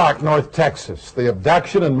that shocked North Texas, the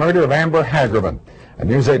abduction and murder of Amber Hagerman. A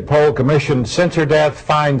News 8 poll commissioned since her death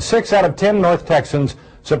finds 6 out of 10 North Texans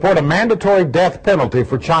support a mandatory death penalty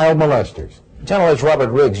for child molesters. Journalist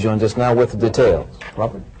Robert Riggs joins us now with the details.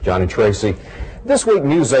 Robert? Johnny Tracy. This week,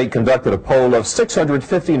 News 8 conducted a poll of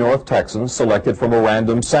 650 North Texans selected from a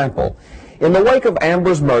random sample. In the wake of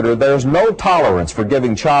Amber's murder, there's no tolerance for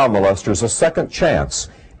giving child molesters a second chance,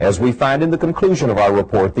 as we find in the conclusion of our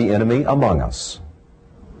report, The Enemy Among Us.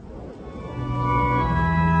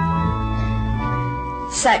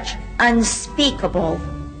 Such unspeakable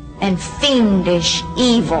and fiendish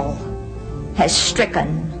evil has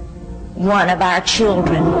stricken one of our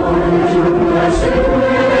children.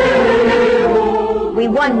 We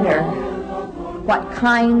wonder what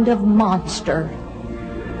kind of monster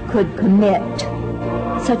could commit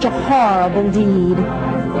such a horrible deed.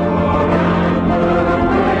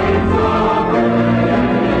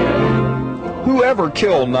 Whoever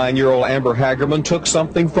killed 9-year-old Amber Hagerman took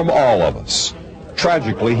something from all of us.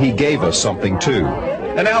 Tragically, he gave us something too.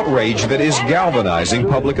 An outrage that is galvanizing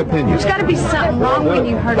public opinion. There's got to be something wrong when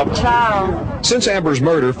you hurt a child. Since Amber's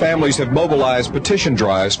murder, families have mobilized petition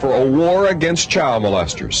drives for a war against child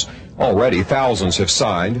molesters. Already, thousands have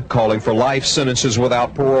signed, calling for life sentences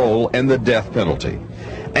without parole and the death penalty.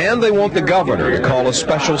 And they want the governor to call a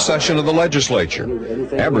special session of the legislature.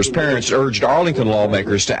 Amber's parents urged Arlington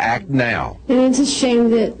lawmakers to act now. And it's a shame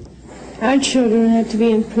that our children have to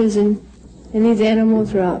be in prison and these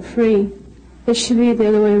animals are out free. It should be the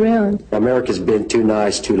other way around. America's been too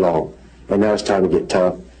nice too long, and now it's time to get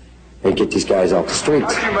tough and get these guys off the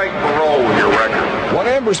streets. How do you make parole with your record? What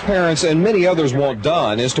Amber's parents and many others want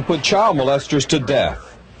done is to put child molesters to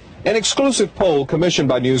death. An exclusive poll commissioned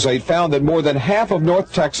by News 8 found that more than half of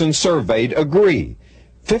North Texans surveyed agree.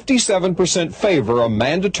 57% favor a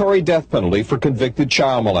mandatory death penalty for convicted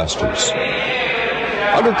child molesters.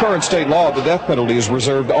 Under current state law, the death penalty is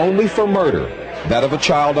reserved only for murder, that of a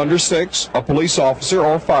child under 6, a police officer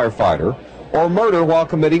or firefighter, or murder while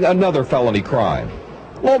committing another felony crime.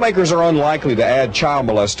 Lawmakers are unlikely to add child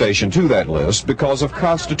molestation to that list because of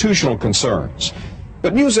constitutional concerns.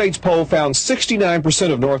 But News 8's poll found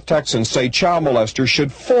 69% of North Texans say child molesters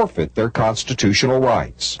should forfeit their constitutional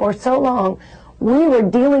rights. For so long, we were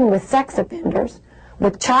dealing with sex offenders,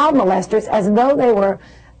 with child molesters, as though they were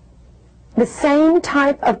the same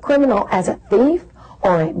type of criminal as a thief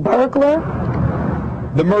or a burglar.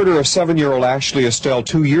 The murder of 7-year-old Ashley Estelle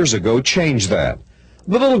 2 years ago changed that.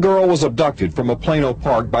 The little girl was abducted from a Plano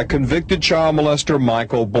park by convicted child molester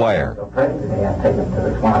Michael Blair.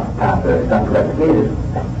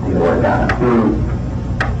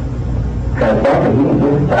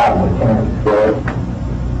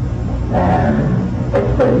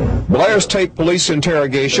 Blair's tape police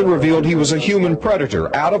interrogation revealed he was a human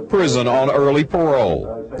predator out of prison on early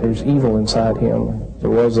parole. There's evil inside him. There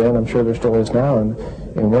was then, I'm sure there still is now, and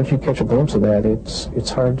once you catch a glimpse of that, it's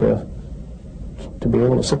hard to be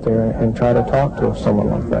able to sit there and try to talk to someone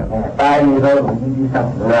like that.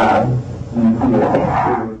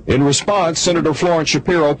 In response, Senator Florence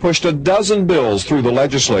Shapiro pushed a dozen bills through the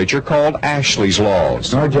legislature called Ashley's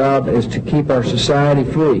Laws. Our job is to keep our society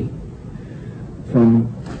free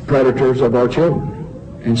from predators of our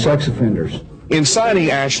children and sex offenders. In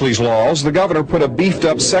signing Ashley's Laws, the governor put a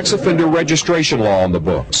beefed-up sex offender registration law on the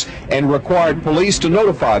books and required police to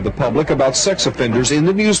notify the public about sex offenders in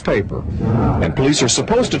the newspaper. And police are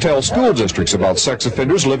supposed to tell school districts about sex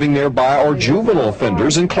offenders living nearby or juvenile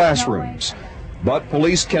offenders in classrooms. But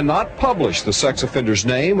police cannot publish the sex offender's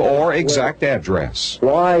name or exact address.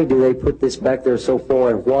 Why do they put this back there so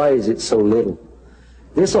far, and why is it so little?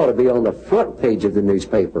 This ought to be on the front page of the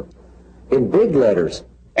newspaper in big letters.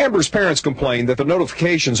 Amber's parents complain that the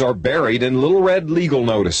notifications are buried in little red legal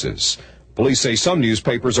notices. Police say some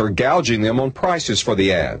newspapers are gouging them on prices for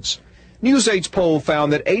the ads. News8's poll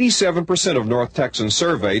found that 87% of North Texans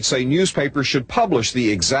surveyed say newspapers should publish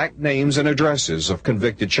the exact names and addresses of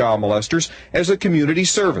convicted child molesters as a community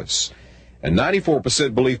service. And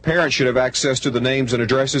 94% believe parents should have access to the names and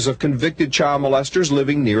addresses of convicted child molesters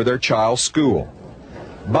living near their child's school.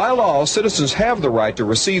 By law, citizens have the right to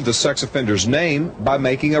receive the sex offender's name by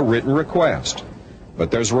making a written request. But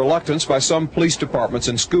there's reluctance by some police departments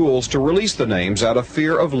and schools to release the names out of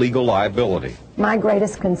fear of legal liability. My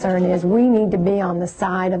greatest concern is we need to be on the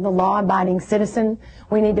side of the law-abiding citizen.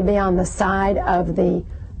 We need to be on the side of the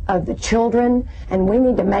children, and we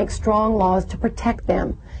need to make strong laws to protect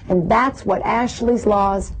them. And that's what Ashley's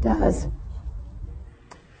Laws does.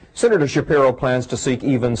 Senator Shapiro plans to seek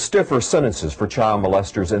even stiffer sentences for child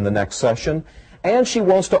molesters in the next session. And she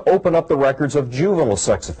wants to open up the records of juvenile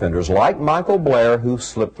sex offenders like Michael Blair, who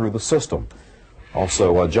slipped through the system.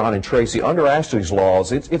 Also, John and Tracy, under Ashley's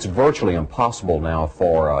Laws, it's virtually impossible now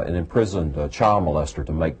for an imprisoned child molester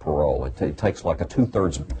to make parole. It takes like a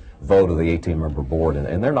 2/3 vote of the 18-member board,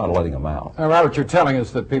 and they're not letting them out. Robert, you're telling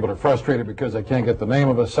us that people are frustrated because they can't get the name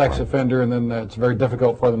of a sex offender, and then it's very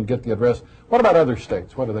difficult for them to get the address. What about other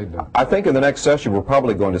states? What do they do? I think in the next session we're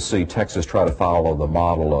probably going to see Texas try to follow the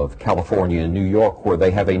model of California and New York, where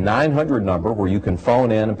they have a 900 number where you can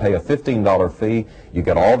phone in and pay a $15 fee. You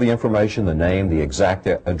get all the information, the name, the exact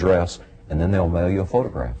address, and then they'll mail you a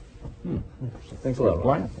photograph. Thanks a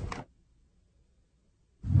lot.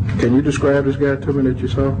 Can you describe this guy to me that you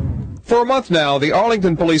saw? For a month now, the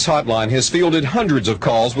Arlington Police Hotline has fielded hundreds of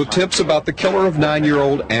calls with tips about the killer of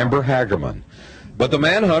 9-year-old Amber Hagerman. But the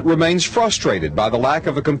manhunt remains frustrated by the lack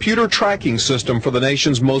of a computer tracking system for the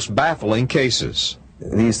nation's most baffling cases.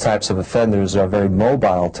 These types of offenders are very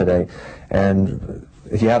mobile today, and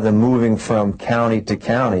if you have them moving from county to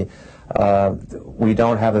county, we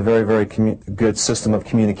don't have a very good system of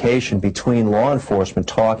communication between law enforcement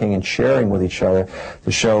talking and sharing with each other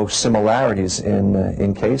to show similarities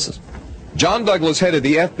in cases. John Douglas headed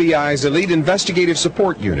the FBI's elite investigative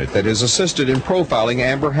support unit that has assisted in profiling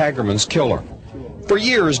Amber Hagerman's killer. For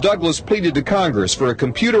years, Douglas pleaded to Congress for a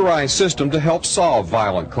computerized system to help solve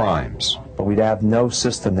violent crimes. But we have no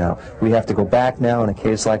system now. We have to go back now in a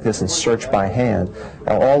case like this and search by hand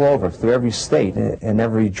all over, through every state and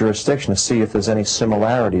every jurisdiction to see if there's any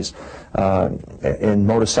similarities in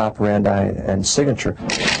modus operandi and signature.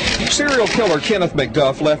 Serial killer Kenneth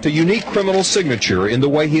McDuff left a unique criminal signature in the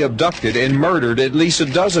way he abducted and murdered at least a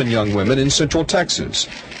dozen young women in Central Texas.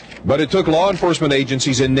 But it took law enforcement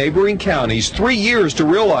agencies in neighboring counties 3 years to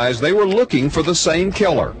realize they were looking for the same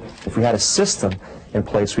killer. If we had a system in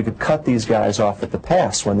place, we could cut these guys off at the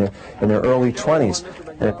pass when they're in their early 20s.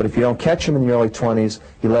 But if you don't catch them in the early 20s,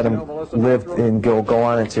 you let them live and go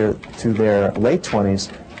on into their late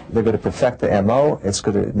 20s, they're going to perfect the MO. It's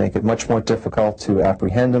going to make it much more difficult to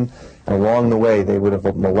apprehend them. And along the way, they would have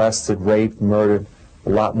molested, raped, murdered a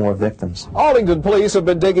lot more victims. Arlington police have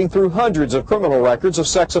been digging through hundreds of criminal records of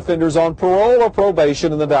sex offenders on parole or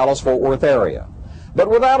probation in the Dallas-Fort Worth area. But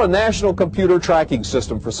without a national computer tracking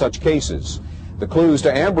system for such cases, the clues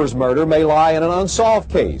to Amber's murder may lie in an unsolved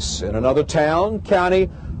case in another town, county,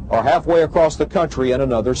 or halfway across the country in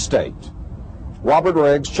another state. Robert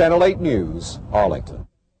Riggs, Channel 8 News, Arlington.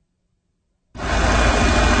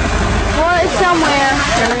 Well, it's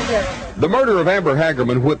somewhere. The murder of Amber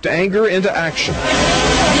Hagerman whipped anger into action.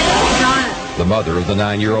 The mother of the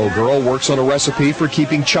 9-year-old girl works on a recipe for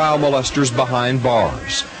keeping child molesters behind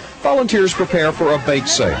bars. Volunteers prepare for a bake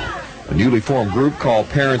sale. A newly formed group called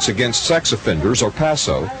Parents Against Sex Offenders, or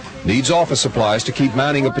PASO, needs office supplies to keep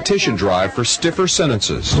mounting a petition drive for stiffer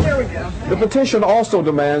sentences. The petition also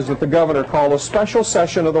demands that the governor call a special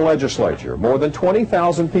session of the legislature. More than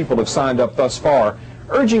 20,000 people have signed up thus far,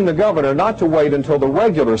 urging the governor not to wait until the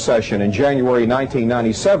regular session in January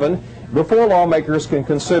 1997 before lawmakers can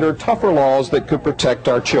consider tougher laws that could protect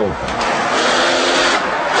our children.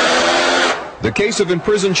 The case of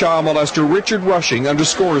imprisoned child molester Richard Rushing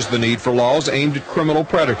underscores the need for laws aimed at criminal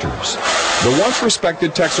predators. The once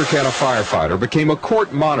respected Texarkana firefighter became a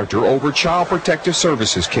court monitor over Child Protective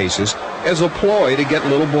Services cases as a ploy to get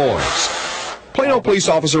little boys. Plano police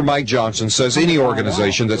officer Mike Johnson says any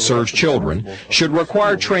organization that serves children should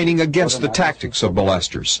require training against the tactics of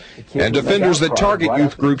molesters, and offenders that target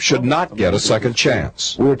youth groups should not get a second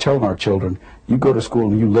chance. We're telling our children, you go to school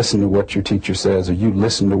and you listen to what your teacher says, or you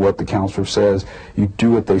listen to what the counselor says, you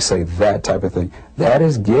do what they say, that type of thing. That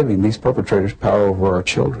is giving these perpetrators power over our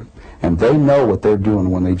children. and they know what they're doing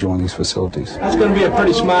when they join these facilities. That's going to be a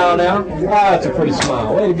pretty smile now. Wow, that's a pretty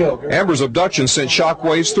smile. Way to go. Amber's abduction sent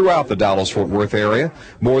shockwaves throughout the Dallas-Fort Worth area.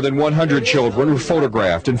 More than 100 children were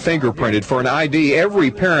photographed and fingerprinted for an ID every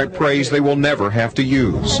parent prays they will never have to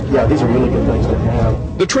use. Yeah, these are really good things to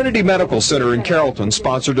have. The Trinity Medical Center in Carrollton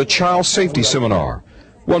sponsored a child safety seminar.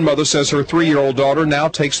 One mother says her 3-year-old daughter now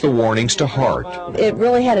takes the warnings to heart. It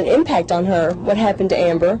really had an impact on her, what happened to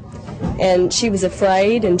Amber, and she was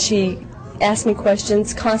afraid, and she asked me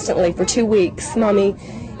questions constantly for 2 weeks. Mommy,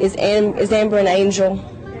 is Amber an angel?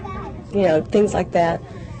 You know, things like that.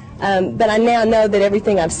 But I now know that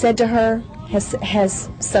everything I've said to her has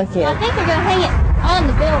sunk in. I think they're going to hang it on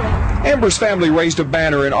the building. Amber's family raised a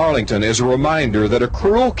banner in Arlington as a reminder that a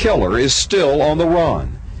cruel killer is still on the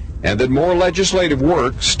run, and that more legislative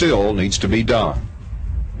work still needs to be done.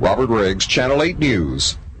 Robert Riggs, Channel 8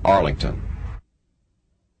 News, Arlington.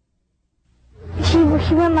 He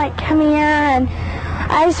wouldn't like come here, and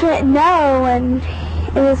I just went no, and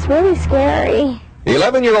it was really scary.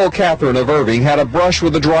 11-year-old Catherine of Irving had a brush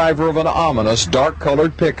with the driver of an ominous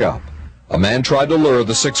dark-colored pickup. A man tried to lure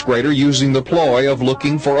the 6th grader using the ploy of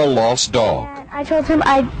looking for a lost dog. And I told him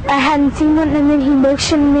I hadn't seen one, and then he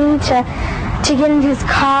motioned me to get in his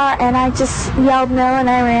car, and I just yelled no, and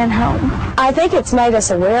I ran home. I think it's made us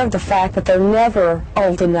aware of the fact that they're never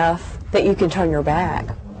old enough that you can turn your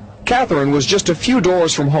back. Catherine was just a few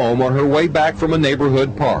doors from home on her way back from a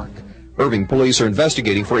neighborhood park. Irving police are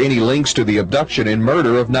investigating for any links to the abduction and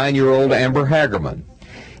murder of 9-year-old Amber Hagerman.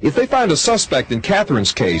 If they find a suspect in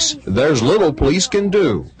Catherine's case, there's little police can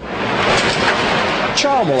do.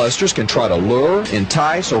 Child molesters can try to lure,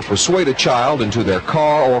 entice, or persuade a child into their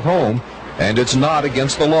car or home, and it's not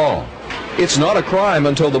against the law. It's not a crime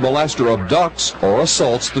until the molester abducts or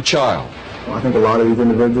assaults the child. I think a lot of these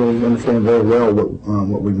individuals understand very well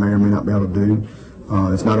what we may or may not be able to do.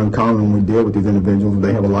 It's not uncommon when we deal with these individuals.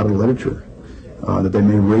 They have a lot of literature that they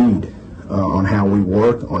may read on how we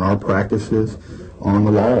work, on our practices, on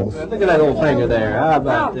the laws. Look at that little finger there. How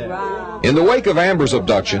about that? In the wake of Amber's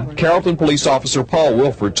abduction, Carrollton police officer Paul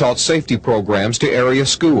Wilford taught safety programs to area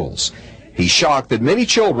schools. He's shocked that many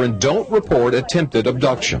children don't report attempted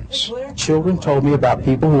abductions. Children told me about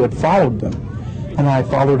people who had followed them. And I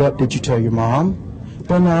followed up, did you tell your mom?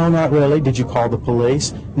 Well, no, not really. Did you call the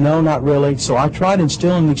police? No, not really. So I tried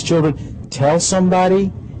instilling these children, tell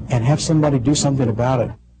somebody and have somebody do something about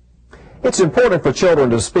it. It's important for children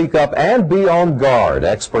to speak up and be on guard.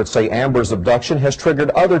 Experts say Amber's abduction has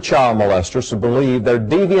triggered other child molesters to believe their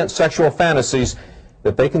deviant sexual fantasies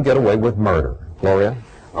that they can get away with murder. Gloria?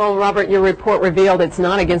 Oh, Robert, your report revealed it's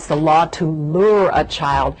not against the law to lure a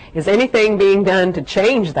child. Is anything being done to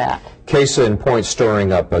change that? Case in point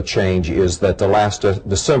stirring up a change is that last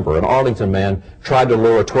December, an Arlington man tried to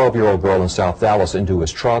lure a 12-year-old girl in South Dallas into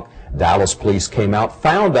his truck. Dallas police came out,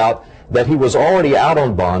 found out that he was already out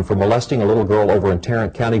on bond for molesting a little girl over in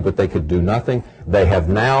Tarrant County, but they could do nothing. They have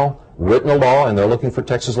now written a law, and they're looking for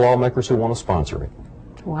Texas lawmakers who want to sponsor it.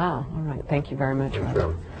 Wow. All right. Thank you very much,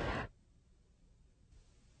 Robert.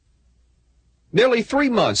 Nearly 3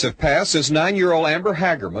 months have passed since 9-year-old Amber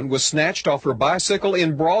Hagerman was snatched off her bicycle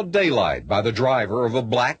in broad daylight by the driver of a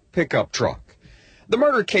black pickup truck. The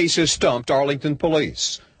murder case has stumped Arlington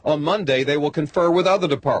police. On Monday, they will confer with other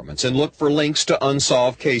departments and look for links to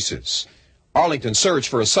unsolved cases. Arlington's search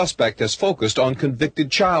for a suspect has focused on convicted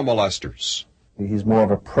child molesters. He's more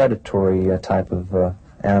of a predatory type of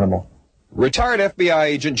animal. Retired FBI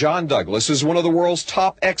agent John Douglas is one of the world's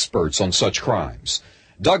top experts on such crimes.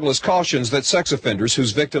 Douglas cautions that sex offenders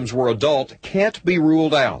whose victims were adult can't be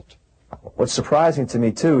ruled out. What's surprising to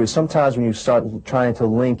me, too, is sometimes when you start trying to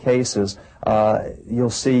link cases,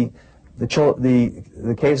 you'll see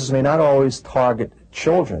the cases may not always target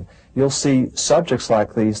children. You'll see subjects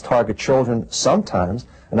like these target children sometimes,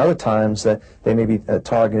 and other times that they may be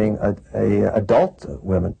targeting adult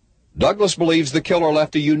women. Douglas believes the killer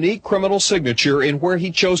left a unique criminal signature in where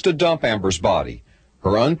he chose to dump Amber's body.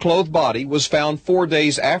 Her unclothed body was found 4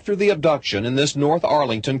 days after the abduction in this North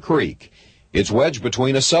Arlington creek. It's wedged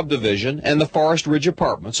between a subdivision and the Forest Ridge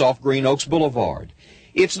Apartments off Green Oaks Boulevard.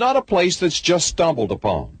 It's not a place that's just stumbled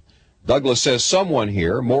upon. Douglas says someone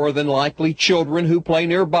here, more than likely children who play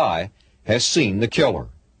nearby, has seen the killer.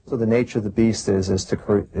 So the nature of the beast is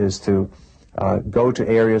to go to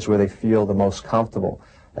areas where they feel the most comfortable,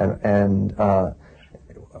 and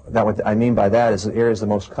what I mean by that is the areas the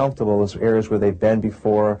most comfortable is areas where they've been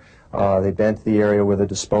before. They've been to the area where the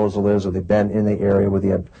disposal is, or they've been in the area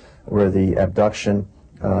where the abduction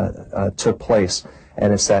took place,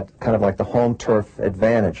 and it's that kind of like the home turf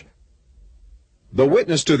advantage. The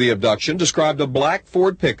witness to the abduction described a black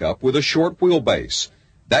Ford pickup with a short wheelbase.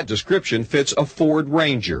 That description fits a Ford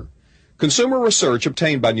Ranger. Consumer research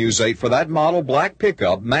obtained by News 8 for that model black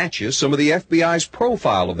pickup matches some of the FBI's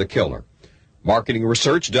profile of the killer. Marketing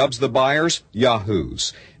research dubs the buyers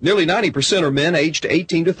yahoos. Nearly 90% are men aged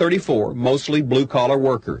 18 to 34, mostly blue-collar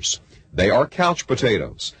workers. They are couch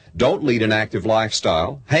potatoes, don't lead an active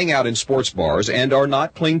lifestyle, hang out in sports bars, and are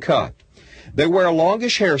not clean-cut. They wear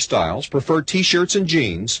longish hairstyles, prefer T-shirts and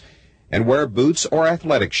jeans, and wear boots or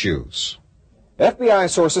athletic shoes. FBI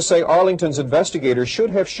sources say Arlington's investigators should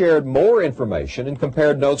have shared more information and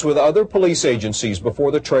compared notes with other police agencies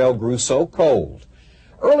before the trail grew so cold.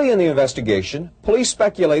 Early in the investigation, police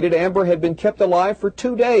speculated Amber had been kept alive for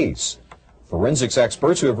 2 days. Forensics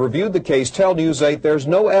experts who have reviewed the case tell News 8 there's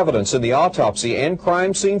no evidence in the autopsy and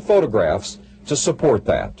crime scene photographs to support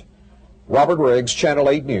that. Robert Riggs, Channel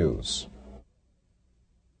 8 News.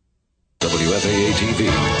 WFAA-TV.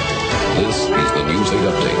 This is the News 8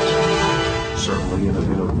 Update. Certainly in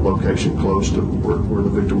a location close to where the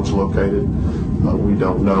victim was located. We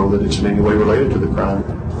don't know that it's in any way related to the crime.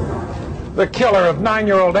 The killer of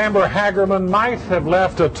 9-year-old Amber Hagerman might have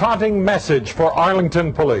left a taunting message for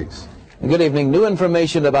Arlington police. Good evening. New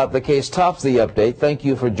information about the case tops the update. Thank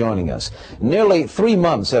you for joining us. Nearly 3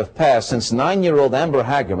 months have passed since 9-year-old Amber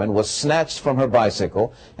Hagerman was snatched from her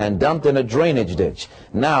bicycle and dumped in a drainage ditch.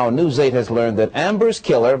 Now, News 8 has learned that Amber's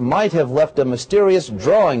killer might have left a mysterious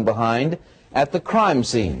drawing behind at the crime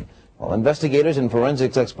scene. While investigators and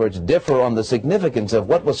forensics experts differ on the significance of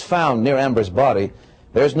what was found near Amber's body,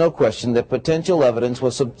 there's no question that potential evidence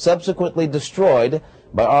was subsequently destroyed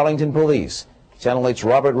by Arlington police. Channel 8's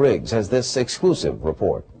Robert Riggs has this exclusive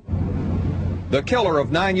report. The killer of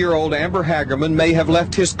 9-year-old Amber Hagerman may have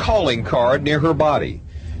left his calling card near her body.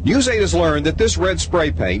 News 8 has learned that this red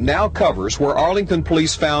spray paint now covers where Arlington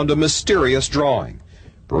police found a mysterious drawing.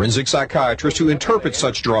 Forensic psychiatrists who interpret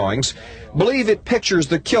such drawings believe it pictures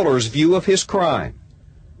the killer's view of his crime.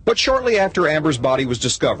 But shortly after Amber's body was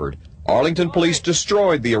discovered, Arlington police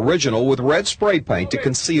destroyed the original with red spray paint to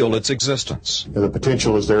conceal its existence. The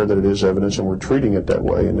potential is there that it is evidence, and we're treating it that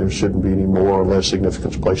way, and there shouldn't be any more or less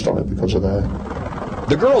significance placed on it because of that.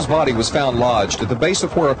 The girl's body was found lodged at the base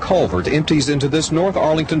of where a culvert empties into this North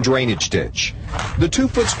Arlington drainage ditch. The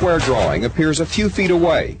 2-foot square drawing appears a few feet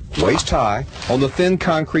away, waist high, on the thin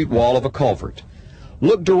concrete wall of a culvert.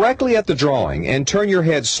 Look directly at the drawing and turn your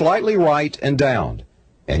head slightly right and down,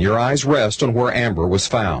 and your eyes rest on where Amber was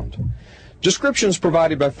found. Descriptions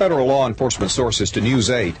provided by federal law enforcement sources to News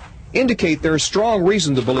 8 indicate there's strong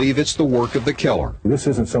reason to believe it's the work of the killer. This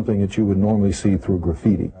isn't something that you would normally see through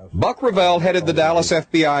graffiti. Buck Revell headed the Dallas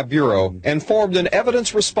FBI Bureau and formed an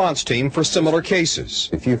evidence response team for similar cases.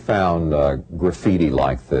 If you found graffiti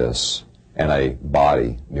like this and a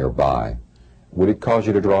body nearby, would it cause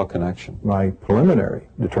you to draw a connection? My preliminary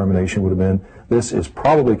determination would have been this is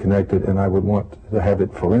probably connected, and I would want to have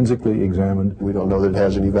it forensically examined. We don't know that it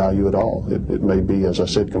has any value at all. It may be, as I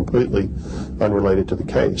said, completely unrelated to the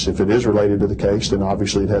case. If it is related to the case, then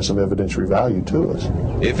obviously it has some evidentiary value to us.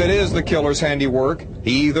 If it is the killer's handiwork,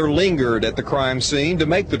 he either lingered at the crime scene to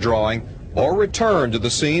make the drawing or returned to the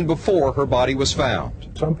scene before her body was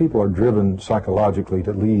found. Some people are driven psychologically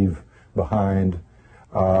to leave behind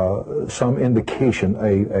some indication,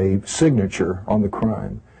 a signature on the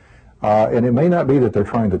crime. And it may not be that they're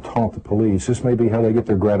trying to taunt the police. This may be how they get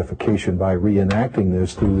their gratification by reenacting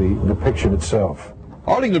this through the depiction itself.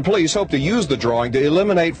 Arlington police hope to use the drawing to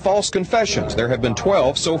eliminate false confessions. There have been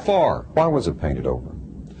 12 so far. Why was it painted over?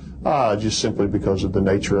 Just simply because of the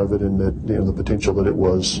nature of it and the potential that it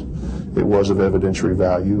was of evidentiary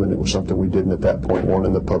value, and it was something we didn't at that point want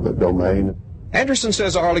in the public domain. Anderson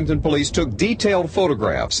says Arlington police took detailed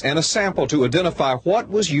photographs and a sample to identify what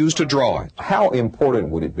was used to draw it. How important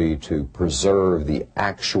would it be to preserve the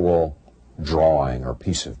actual drawing or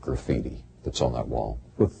piece of graffiti that's on that wall?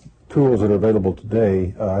 With tools that are available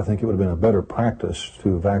today, I think it would have been a better practice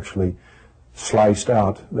to have actually sliced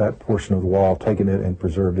out that portion of the wall, taken it and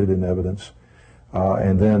preserved it in evidence.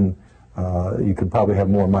 And then you could probably have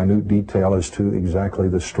more minute detail as to exactly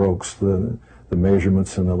the strokes, the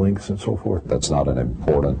measurements and the lengths and so forth. That's not an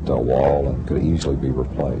important wall and could easily be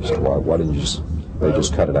replaced. Why didn't they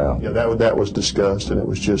just cut it out? Yeah, that was discussed, and it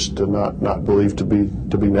was just not believed to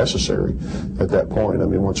be necessary at that point. I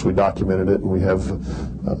mean, once we documented it and we have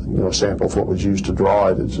a sample of what was used to draw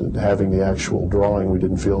it, having the actual drawing, we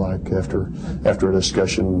didn't feel like after a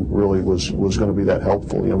discussion really was going to be that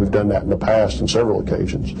helpful. We've done that in the past on several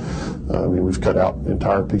occasions. I mean, we've cut out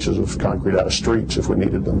entire pieces of concrete out of streets if we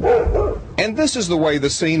needed them. And this is the way the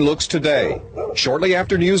scene looks today. Shortly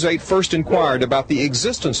after News 8 first inquired about the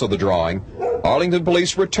existence of the drawing, Arlington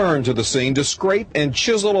police returned to the scene to scrape and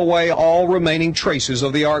chisel away all remaining traces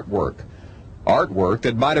of the artwork. Artwork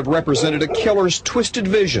that might have represented a killer's twisted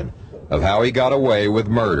vision of how he got away with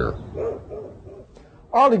murder.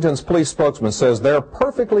 Arlington's police spokesman says they're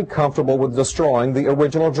perfectly comfortable with destroying the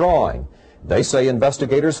original drawing. They say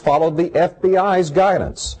investigators followed the FBI's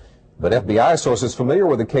guidance. But FBI sources familiar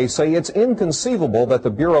with the case say it's inconceivable that the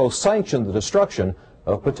Bureau sanctioned the destruction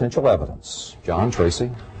of potential evidence. John,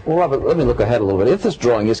 Tracy? Well, Robert, let me look ahead a little bit. If this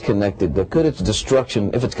drawing is connected, could its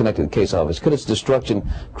destruction, if it's connected to the case office, could its destruction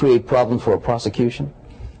create problems for a prosecution?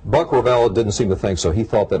 Buck Ravel didn't seem to think so. He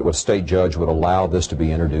thought that a state judge would allow this to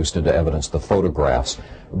be introduced into evidence, the photographs.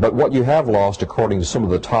 But what you have lost, according to some of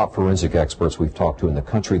the top forensic experts we've talked to in the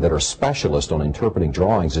country that are specialists on interpreting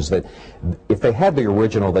drawings, is that if they had the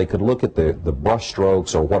original, they could look at the brush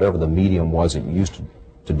strokes or whatever the medium was it used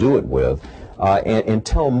to do it with, and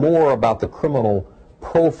tell more about the criminal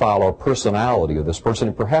profile or personality of this person,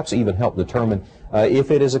 and perhaps even help determine if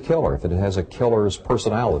it is a killer, if it has a killer's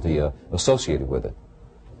personality associated with it.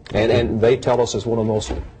 And they tell us it's one of the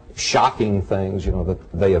most shocking things, that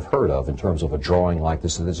they have heard of in terms of a drawing like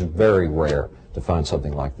this. It's very rare to find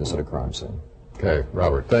something like this at a crime scene. Okay,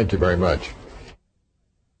 Robert, thank you very much.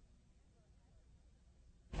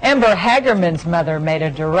 Amber Hagerman's mother made a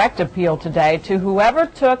direct appeal today to whoever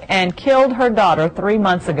took and killed her daughter 3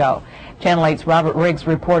 months ago. Channel 8's Robert Riggs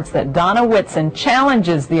reports that Donna Whitson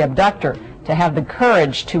challenges the abductor to have the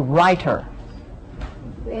courage to right her.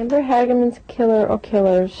 Amber Hagerman's killer or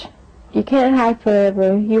killers. You can't hide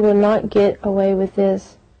forever. You will not get away with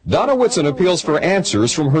this. Donna Whitson appeals for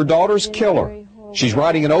answers from her daughter's killer. She's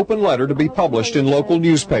writing an open letter to be published in local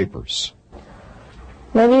newspapers.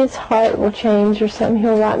 Maybe his heart will change or something.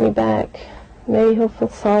 He'll write me back. Maybe he'll feel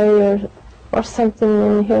sorry or something,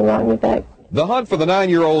 and he'll write me back. The hunt for the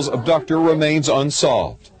 9-year-old's abductor remains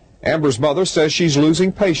unsolved. Amber's mother says she's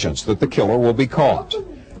losing patience that the killer will be caught.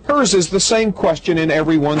 Hers is the same question in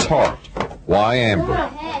everyone's heart. Why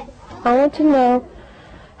Amber? I want to know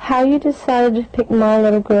how you decided to pick my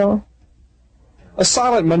little girl. A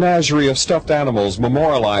silent menagerie of stuffed animals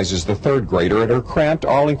memorializes the third grader at her cramped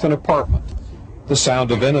Arlington apartment. The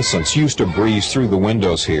sound of innocence used to breeze through the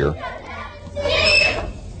windows here.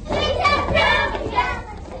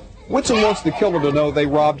 Whitson wants the killer to know they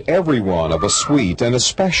robbed everyone of a sweet and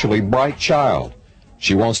especially bright child.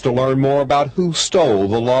 She wants to learn more about who stole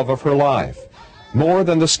the love of her life, more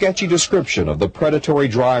than the sketchy description of the predatory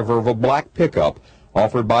driver of a black pickup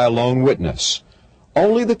offered by a lone witness.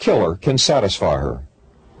 Only the killer can satisfy her.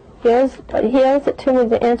 He owes it to me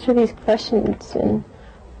to answer these questions and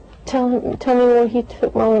tell me where he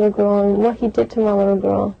took my little girl and what he did to my little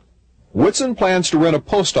girl. Whitson plans to rent a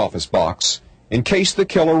post office box in case the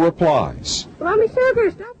killer replies. Mommy, sugar,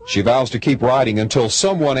 stop. She vows to keep writing until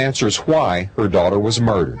someone answers why her daughter was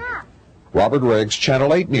murdered. Robert Riggs,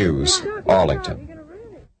 Channel 8 News, Arlington.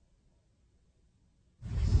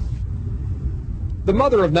 The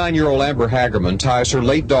mother of 9-year-old Amber Hagerman ties her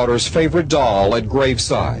late daughter's favorite doll at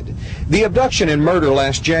graveside. The abduction and murder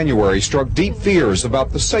last January struck deep fears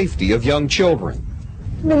about the safety of young children.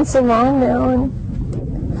 It's been so long now,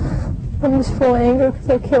 and I'm just full of anger because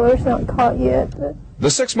the killer's not caught yet. But the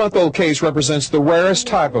 6-month-old case represents the rarest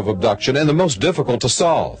type of abduction and the most difficult to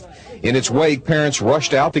solve. In its wake, parents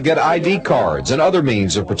rushed out to get ID cards and other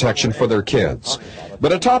means of protection for their kids.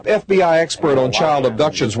 But a top FBI expert on child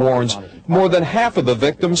abductions warns more than half of the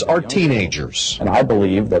victims are teenagers. And I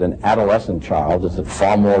believe that an adolescent child is at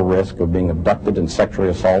far more risk of being abducted and sexually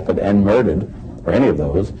assaulted and murdered, or any of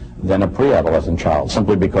those, than a pre-adolescent child,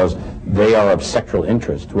 simply because they are of sexual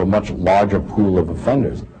interest to a much larger pool of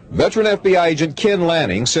offenders. Veteran FBI agent Ken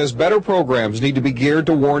Lanning says better programs need to be geared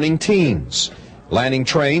to warning teens. Lanning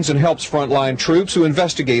trains and helps frontline troops who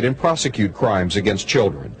investigate and prosecute crimes against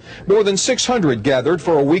children. More than 600 gathered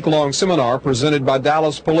for a week-long seminar presented by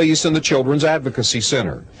Dallas Police and the Children's Advocacy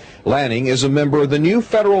Center. Lanning is a member of the new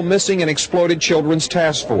Federal Missing and Exploited Children's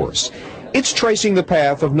Task Force. It's tracing the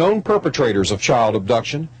path of known perpetrators of child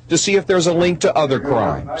abduction to see if there's a link to other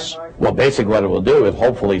crimes. Well, basically what it will do is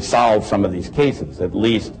hopefully solve some of these cases, at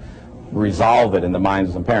least resolve it in the minds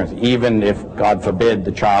of some parents. Even if, God forbid,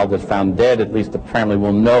 the child is found dead, at least the family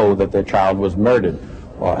will know that their child was murdered,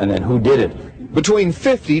 and then who did it. Between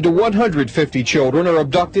 50 to 150 children are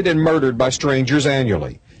abducted and murdered by strangers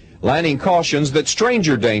annually. Lanning cautions that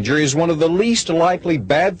stranger danger is one of the least likely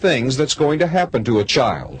bad things that's going to happen to a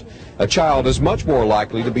child. A child is much more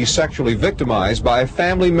likely to be sexually victimized by a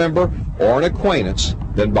family member or an acquaintance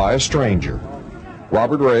than by a stranger.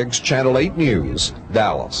 Robert Riggs, Channel 8 News,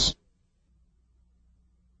 Dallas.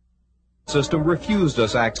 system refused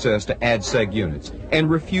us access to ADSEG units and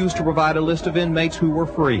refused to provide a list of inmates who were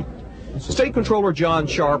free. State Controller John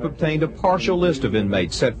Sharp obtained a partial list of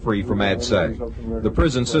inmates set free from ADSEG. The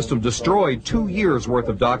prison system destroyed 2 years' worth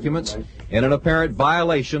of documents in an apparent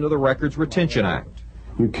violation of the Records Retention Act.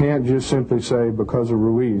 You can't just simply say because of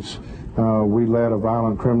Ruiz we let a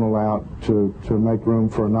violent criminal out to make room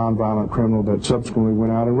for a nonviolent criminal that subsequently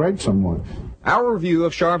went out and raped someone. Our review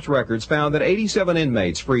of Sharp's records found that 87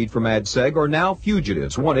 inmates freed from ADSEG are now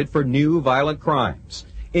fugitives wanted for new violent crimes,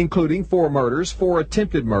 including 4 murders, 4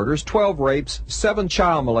 attempted murders, 12 rapes, 7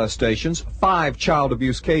 child molestations, 5 child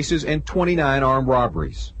abuse cases, and 29 armed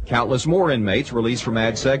robberies. Countless more inmates released from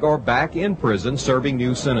ADSEG are back in prison serving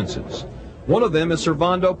new sentences. One of them is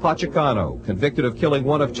Servando Pachacano, convicted of killing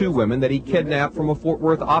one of 2 women that he kidnapped from a Fort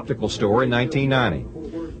Worth optical store in 1990.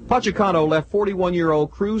 Pachacano left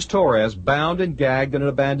 41-year-old Cruz Torres bound and gagged in an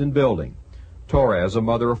abandoned building. Torres, a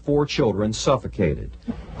mother of 4 children, suffocated.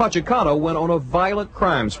 Pachacano went on a violent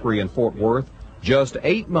crime spree in Fort Worth just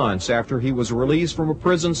 8 months after he was released from a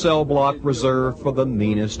prison cell block reserved for the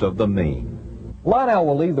meanest of the mean. Lionel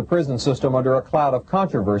will leave the prison system under a cloud of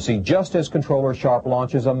controversy just as Controller Sharp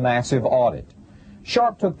launches a massive audit.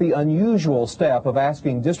 Sharp took the unusual step of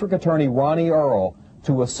asking District Attorney Ronnie Earl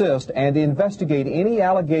to assist and investigate any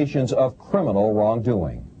allegations of criminal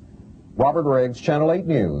wrongdoing. Robert Riggs, Channel 8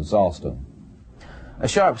 News, Austin.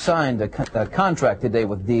 Sharp signed a contract today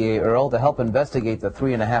with D.A. Earl to help investigate the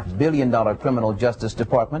 $3.5 billion criminal justice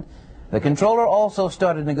department. The controller also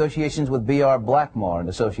started negotiations with B.R. Blackmore and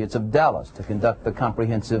Associates of Dallas to conduct the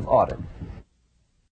comprehensive audit.